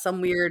about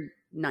some weird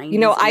 90s. You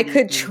know, I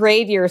could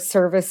trade your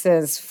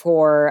services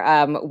for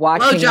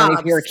watching one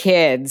of your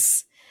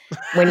kids.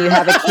 When you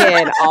have a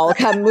kid, I'll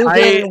come move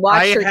in and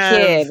watch your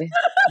kid.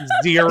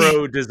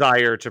 Zero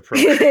desire to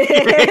procreate.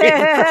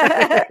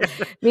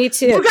 Me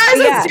too. You guys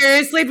would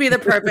seriously be the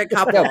perfect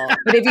couple. No,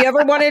 but if you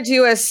ever want to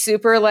do a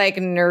super like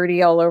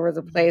nerdy all over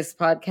the place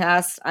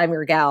podcast, I'm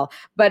your gal.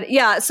 But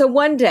yeah, so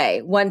one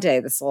day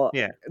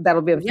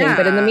that'll be a thing.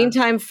 But in the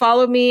meantime,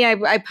 follow me.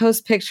 I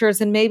post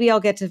pictures, and maybe I'll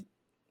get to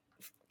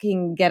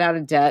get out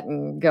of debt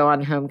and go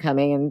on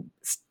homecoming and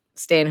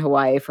stay in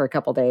Hawaii for a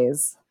couple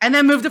days, and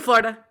then move to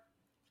Florida.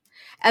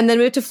 And then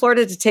move to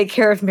Florida to take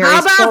care of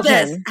Mary's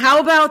children. How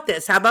about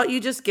this? How about you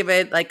just give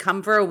it, like,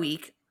 come for a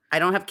week. I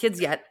don't have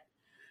kids yet.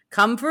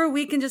 Come for a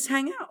week and just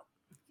hang out.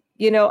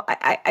 You know,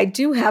 I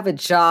do have a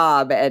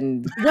job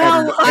and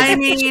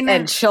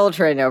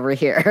children over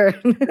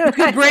here. You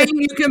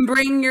can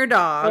bring your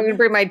dog. I'm gonna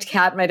bring my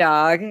cat, and my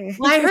dog.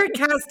 Well, I heard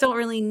cats don't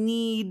really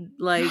need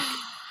like.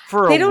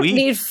 They don't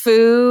need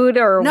food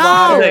or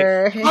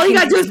water. All you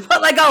gotta do is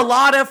put like a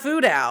lot of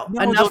food out.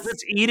 They'll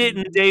just eat it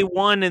in day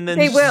one and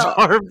then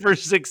starve for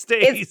 6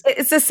 days.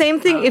 It's the same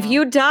thing. If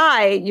you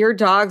die, your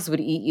dogs would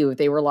eat you if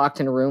they were locked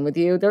in a room with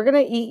you. They're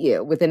gonna eat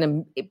you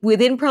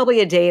within probably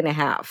a day and a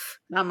half.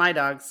 Not my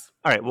dogs.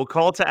 All right, well,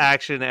 call to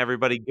action.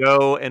 Everybody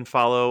go and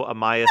follow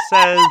Amaya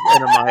Says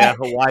and Amaya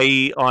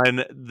Hawaii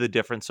on the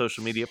different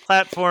social media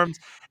platforms.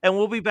 And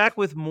we'll be back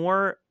with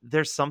more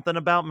There's Something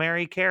About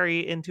Mary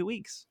Carey in 2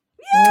 weeks.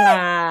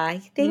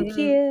 Thank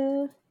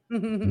you.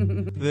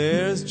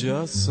 There's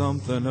just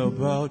something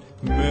about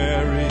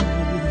Mary.